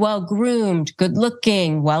usually well-groomed,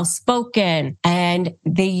 good-looking, well-spoken, and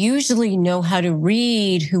they usually know how to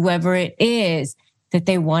read whoever it is that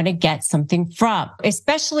they want to get something from,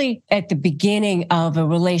 especially at the beginning of a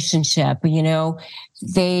relationship.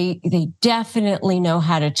 They definitely know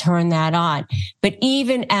how to turn that on. But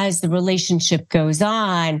even as the relationship goes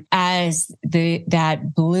on, as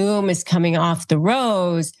that bloom is coming off the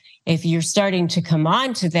rose, if you're starting to come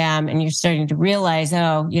on to them and you're starting to realize,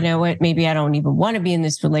 oh, you know what, maybe I don't even want to be in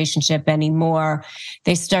this relationship anymore,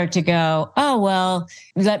 they start to go, oh, well,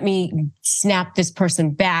 let me snap this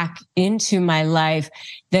person back into my life.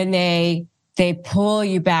 Then they pull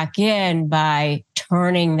you back in by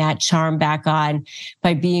turning that charm back on,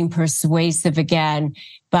 by being persuasive again,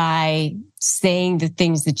 by saying the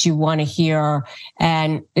things that you want to hear.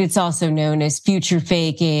 And it's also known as future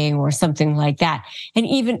faking or something like that. And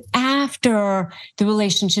even after the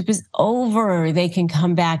relationship is over, they can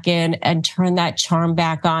come back in and turn that charm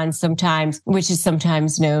back on sometimes, which is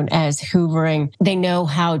sometimes known as hoovering. They know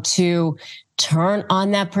how to turn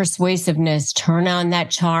on that persuasiveness, turn on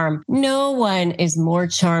that charm. No one is more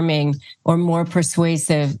charming or more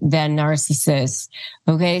persuasive than narcissists.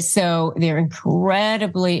 Okay. So they're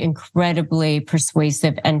incredibly, incredibly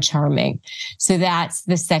persuasive and charming. So that's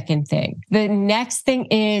the second thing. The next thing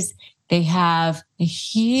is they have a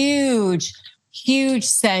huge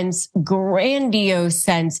sense, grandiose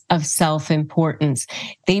sense of self-importance.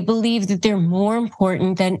 They believe that they're more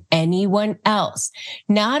important than anyone else.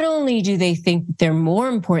 Not only do they think that they're more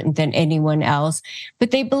important than anyone else,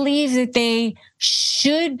 but they believe that they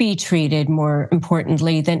should be treated more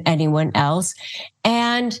importantly than anyone else.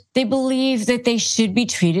 And they believe that they should be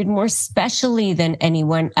treated more specially than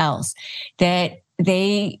anyone else. That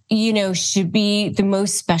they, should be the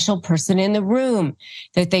most special person in the room,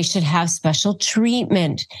 that they should have special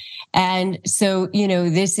treatment. And so,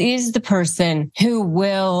 this is the person who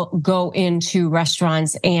will go into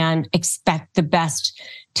restaurants and expect the best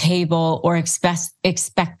table or expect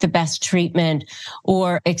the best treatment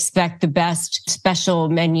or expect the best special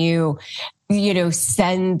menu,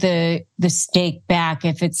 send the steak back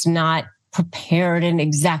if it's not prepared in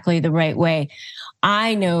exactly the right way.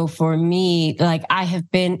 I know for me, like I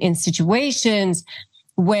have been in situations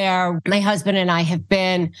where my husband and I have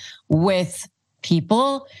been with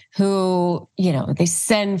people who, they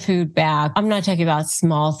send food back. I'm not talking about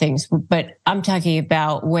small things, but I'm talking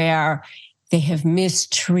about where they have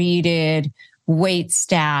mistreated wait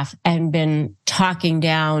staff and been talking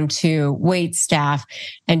down to wait staff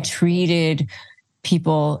and treated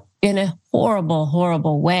people in a horrible,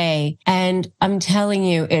 horrible way. And I'm telling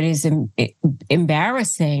you, it is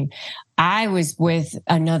embarrassing. I was with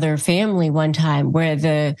another family one time where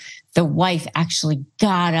the wife actually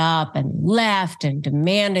got up and left and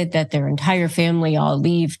demanded that their entire family all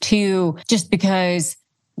leave too, just because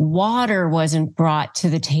water wasn't brought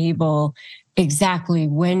to the table exactly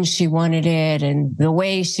when she wanted it and the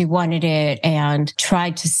way she wanted it, and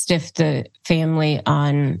tried to stiff the family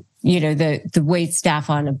on the wait staff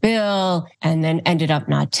on a bill, and then ended up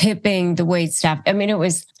not tipping the wait staff. I mean, it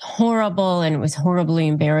was horrible and it was horribly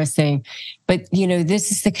embarrassing. But,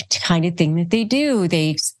 this is the kind of thing that they do. They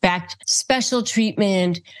expect special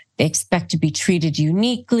treatment. They expect to be treated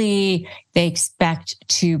uniquely. They expect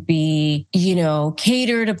to be,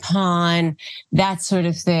 catered upon, that sort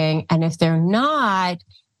of thing. And if they're not,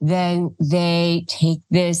 then they take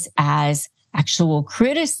this as actual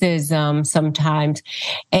criticism sometimes,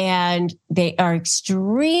 and they are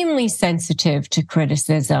extremely sensitive to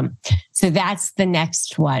criticism. So that's the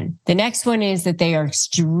next one. The next one is that they are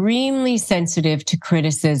extremely sensitive to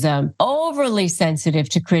criticism, overly sensitive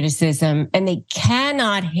to criticism, and they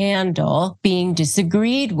cannot handle being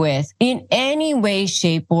disagreed with in any way,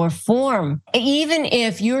 shape, or form. Even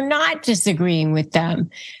if you're not disagreeing with them,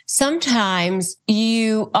 sometimes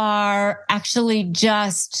you are actually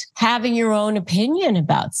just having your own opinion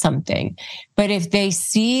about something. But if they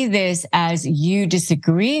see this as you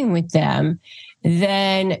disagreeing with them,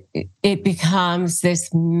 then it becomes this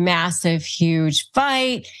massive, huge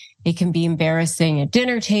fight. It can be embarrassing at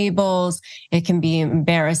dinner tables. It can be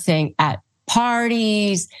embarrassing at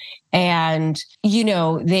parties. And,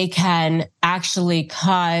 they can actually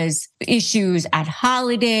cause issues at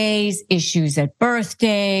holidays, issues at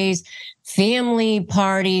birthdays, family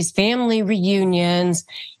parties, family reunions,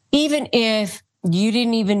 even if you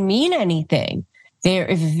didn't even mean anything.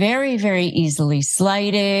 They're very, very easily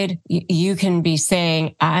slighted. You can be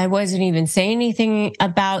saying, I wasn't even saying anything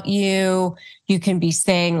about you. You can be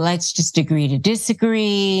saying, let's just agree to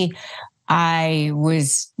disagree. I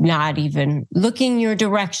was not even looking your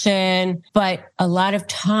direction. But a lot of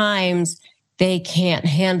times they can't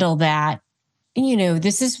handle that.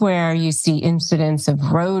 This is where you see incidents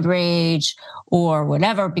of road rage or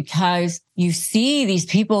whatever, because you see these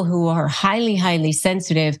people who are highly, highly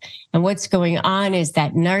sensitive. And what's going on is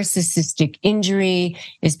that narcissistic injury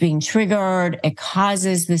is being triggered. It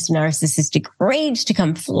causes this narcissistic rage to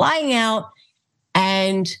come flying out.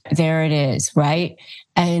 And there it is, right?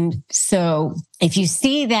 And so if you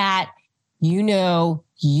see that,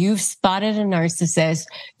 you've spotted a narcissist.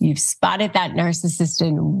 You've spotted that narcissist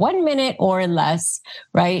in 1 minute or less,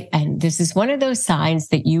 right? And this is one of those signs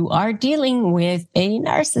that you are dealing with a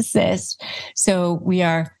narcissist. So we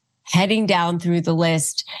are heading down through the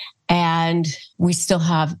list, and we still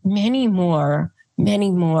have many more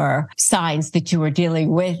signs that you are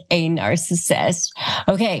dealing with a narcissist.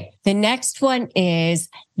 Okay. The next one is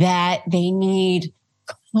that they need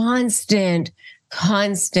constant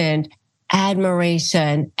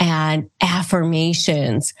admiration and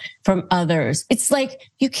affirmations from others. It's like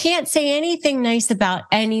you can't say anything nice about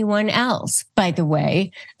anyone else, by the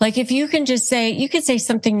way. Like if you can say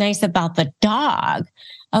something nice about the dog.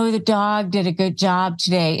 Oh, the dog did a good job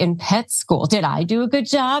today in pet school. Did I do a good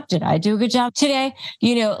job? Did I do a good job today?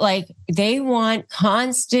 Like they want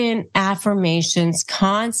constant affirmations,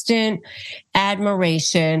 constant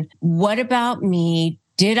admiration. What about me?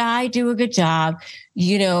 Did I do a good job?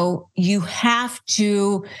 You have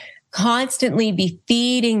to constantly be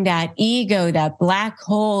feeding that ego, that black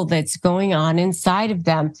hole that's going on inside of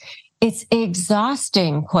them. It's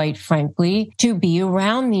exhausting, quite frankly, to be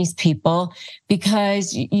around these people,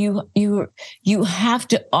 because you have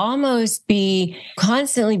to almost be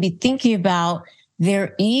constantly be thinking about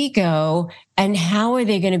their ego and how are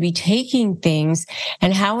they going to be taking things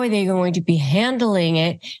and how are they going to be handling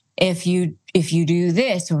it if you do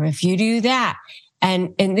this or if you do that.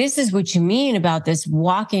 And this is what you mean about this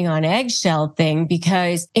walking on eggshell thing,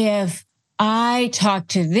 because if I talk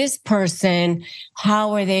to this person,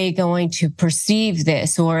 how are they going to perceive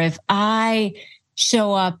this? Or if I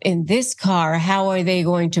show up in this car, how are they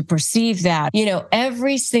going to perceive that?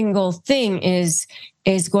 Every single thing is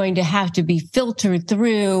going to have to be filtered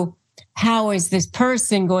through. How is this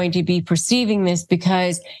person going to be perceiving this?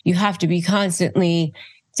 Because you have to be constantly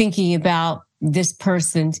thinking about this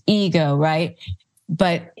person's ego, right?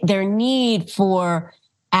 But their need for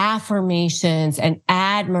affirmations and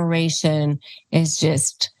admiration is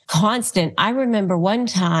just constant. I remember one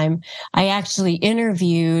time I actually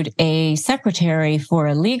interviewed a secretary for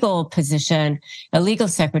a legal position, a legal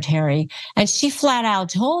secretary, and she flat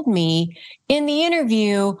out told me in the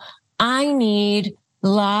interview, I need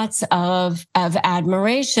lots of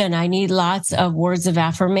admiration. I need lots of words of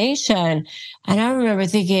affirmation. And I remember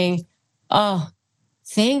thinking, oh,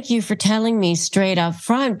 thank you for telling me straight up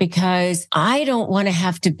front, because I don't want to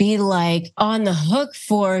have to be like on the hook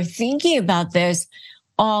for thinking about this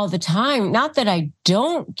all the time. Not that I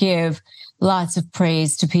don't give lots of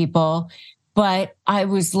praise to people, but I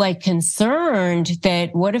was like concerned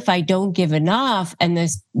that what if I don't give enough? And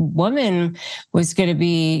this woman was going to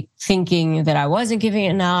be thinking that I wasn't giving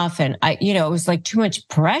enough. And it was like too much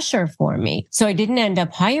pressure for me. So I didn't end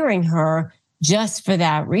up hiring her just for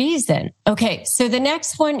that reason. Okay. So the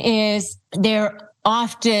next one is they're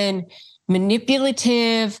often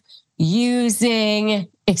manipulative, using,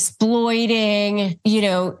 exploiting,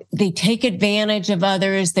 they take advantage of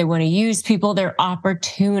others. They want to use people. They're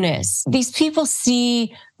opportunists. These people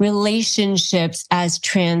see relationships as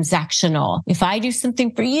transactional. If I do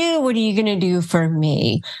something for you, what are you going to do for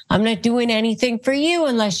me? I'm not doing anything for you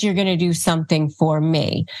unless you're going to do something for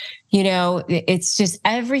me. It's just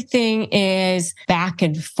everything is back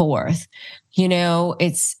and forth.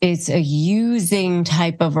 It's a using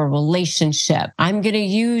type of a relationship. I'm going to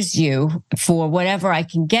use you for whatever I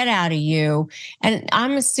can get out of you. And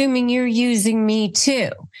I'm assuming you're using me too.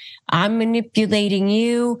 I'm manipulating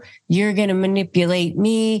you. You're going to manipulate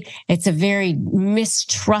me. It's a very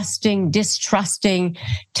mistrusting, distrusting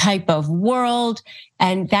type of world.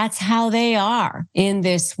 And that's how they are in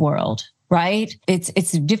this world. Right?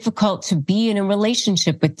 It's difficult to be in a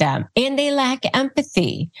relationship with them, and they lack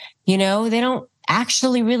empathy. They don't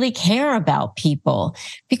actually really care about people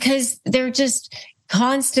because they're just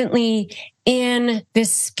constantly in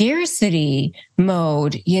this scarcity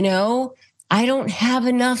mode, I don't have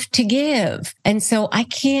enough to give. And so I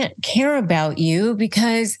can't care about you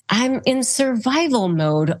because I'm in survival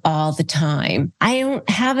mode all the time. I don't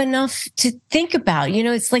have enough to think about.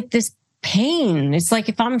 It's like this pain. It's like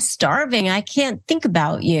if I'm starving, I can't think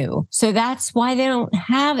about you. So that's why they don't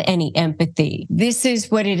have any empathy. This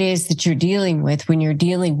is what it is that you're dealing with when you're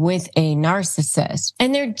dealing with a narcissist.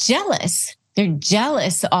 And they're jealous. They're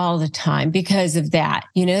jealous all the time because of that.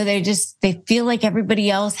 They feel like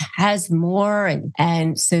everybody else has more.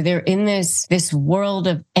 And so they're in this world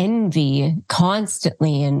of envy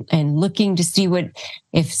constantly and looking to see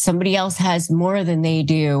if somebody else has more than they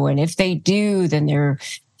do. And if they do, then they're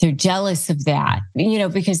jealous of that,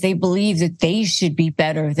 because they believe that they should be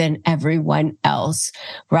better than everyone else,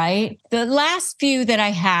 right? The last few that I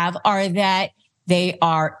have are that they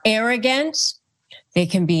are arrogant. They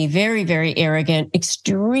can be very, very arrogant,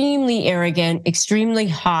 extremely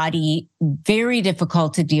haughty, very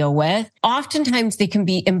difficult to deal with. Oftentimes they can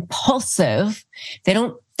be impulsive. They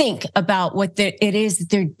don't think about what it is that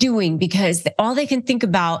they're doing because all they can think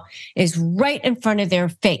about is right in front of their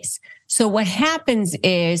face. So what happens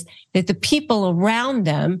is that the people around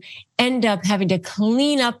them end up having to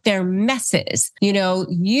clean up their messes.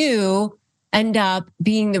 You end up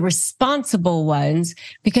being the responsible ones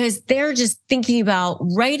because they're just thinking about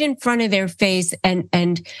right in front of their face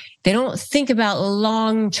and they don't think about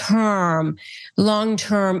long-term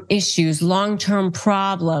issues, long-term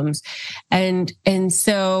problems. And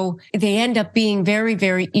so they end up being very,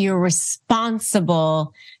 very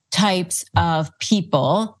irresponsible types of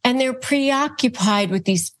people. And they're preoccupied with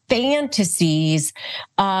these fantasies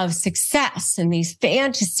of success and these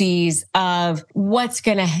fantasies of what's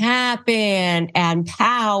going to happen and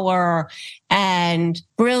power and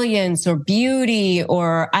brilliance or beauty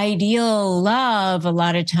or ideal love a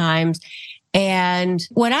lot of times. And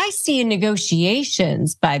what I see in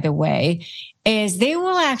negotiations, by the way, is they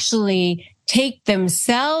will actually take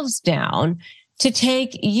themselves down to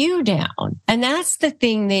take you down. And that's the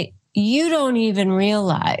thing that you don't even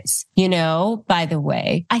realize, by the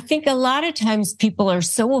way. I think a lot of times people are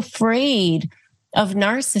so afraid of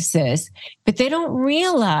narcissists, but they don't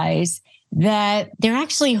realize that they're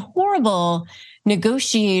actually horrible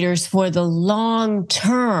negotiators for the long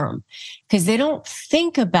term because they don't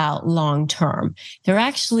think about long term. They're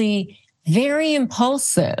actually very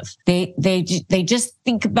impulsive. They just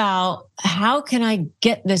think about how can I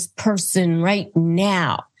get this person right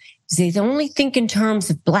now? They only think in terms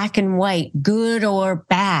of black and white, good or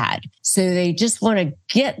bad. So they just want to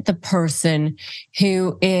get the person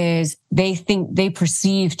who they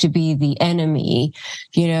perceive to be the enemy,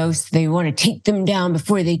 so they want to take them down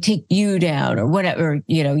before they take you down or whatever,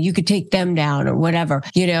 you could take them down or whatever,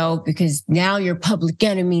 because now you're public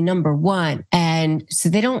enemy number one. And so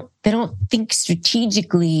they don't think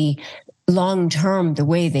strategically long-term the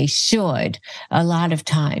way they should a lot of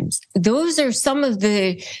times. Those are some of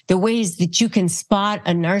the ways that you can spot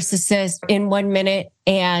a narcissist in 1 minute.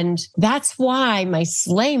 And that's why my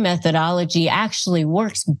SLAY methodology actually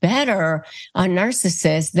works better on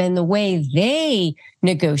narcissists than the way they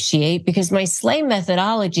negotiate, because my SLAY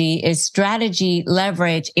methodology is strategy,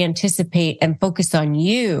 leverage, anticipate, and focus on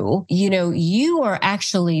you. You are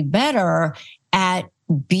actually better at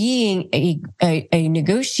being a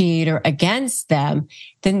negotiator against them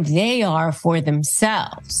than they are for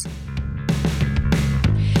themselves.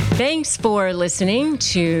 Thanks for listening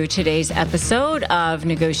to today's episode of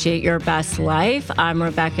Negotiate Your Best Life. I'm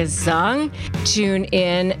Rebecca Zung. Tune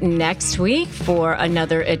in next week for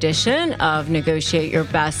another edition of Negotiate Your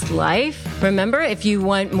Best Life. Remember, if you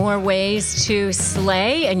want more ways to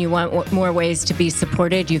slay and you want more ways to be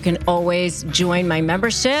supported, you can always join my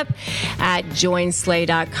membership at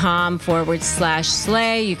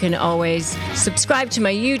joinslay.com/slay. You can always subscribe to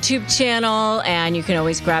my YouTube channel, and you can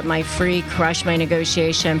always grab my free Crush My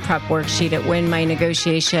Negotiation prep worksheet at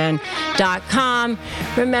winmynegotiation.com.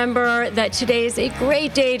 Remember that today is a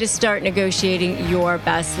great day to start negotiating your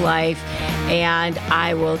best life, and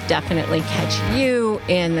I will definitely catch you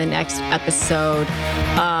in the next episode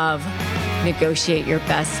of Negotiate Your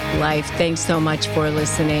Best Life. Thanks so much for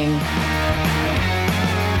listening.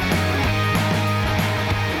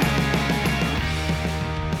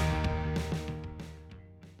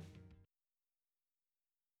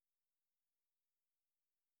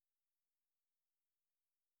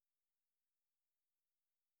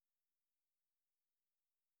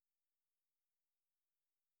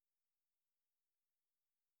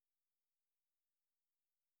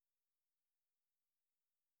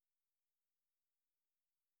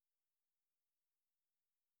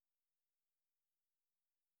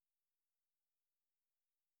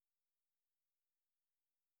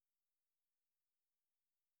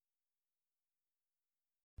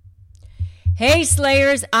 Hey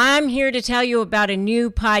Slayers, I'm here to tell you about a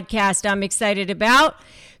new podcast I'm excited about,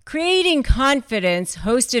 Creating Confidence,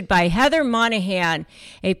 hosted by Heather Monahan,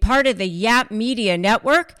 a part of the Yap Media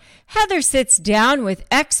Network. Heather sits down with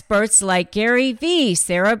experts like Gary Vee,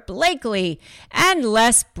 Sarah Blakely, and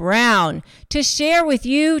Les Brown to share with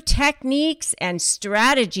you techniques and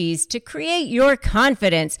strategies to create your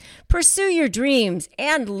confidence, pursue your dreams,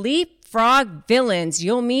 and leapfrog villains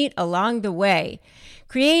you'll meet along the way.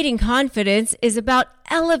 Creating Confidence is about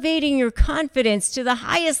elevating your confidence to the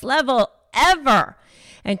highest level ever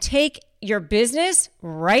and take your business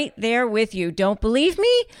right there with you. Don't believe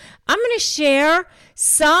me? I'm going to share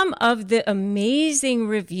some of the amazing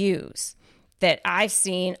reviews that I've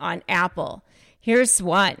seen on Apple. Here's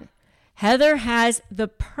one. Heather has the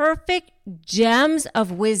perfect gems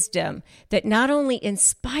of wisdom that not only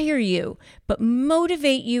inspire you, but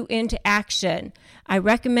motivate you into action. I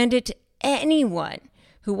recommend it to anyone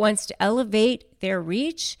who wants to elevate their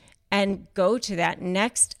reach and go to that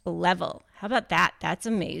next level. How about that? That's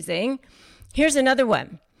amazing. Here's another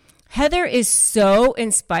one. Heather is so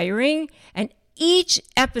inspiring, and each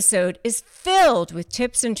episode is filled with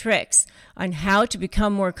tips and tricks on how to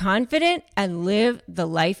become more confident and live the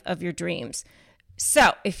life of your dreams.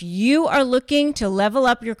 So if you are looking to level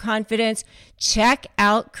up your confidence, check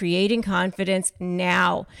out Creating Confidence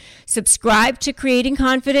now. Subscribe to Creating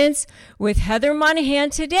Confidence with Heather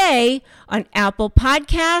Monahan today on Apple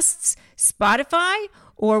Podcasts, Spotify,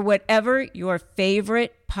 or whatever your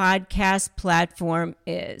favorite podcast platform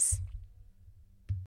is.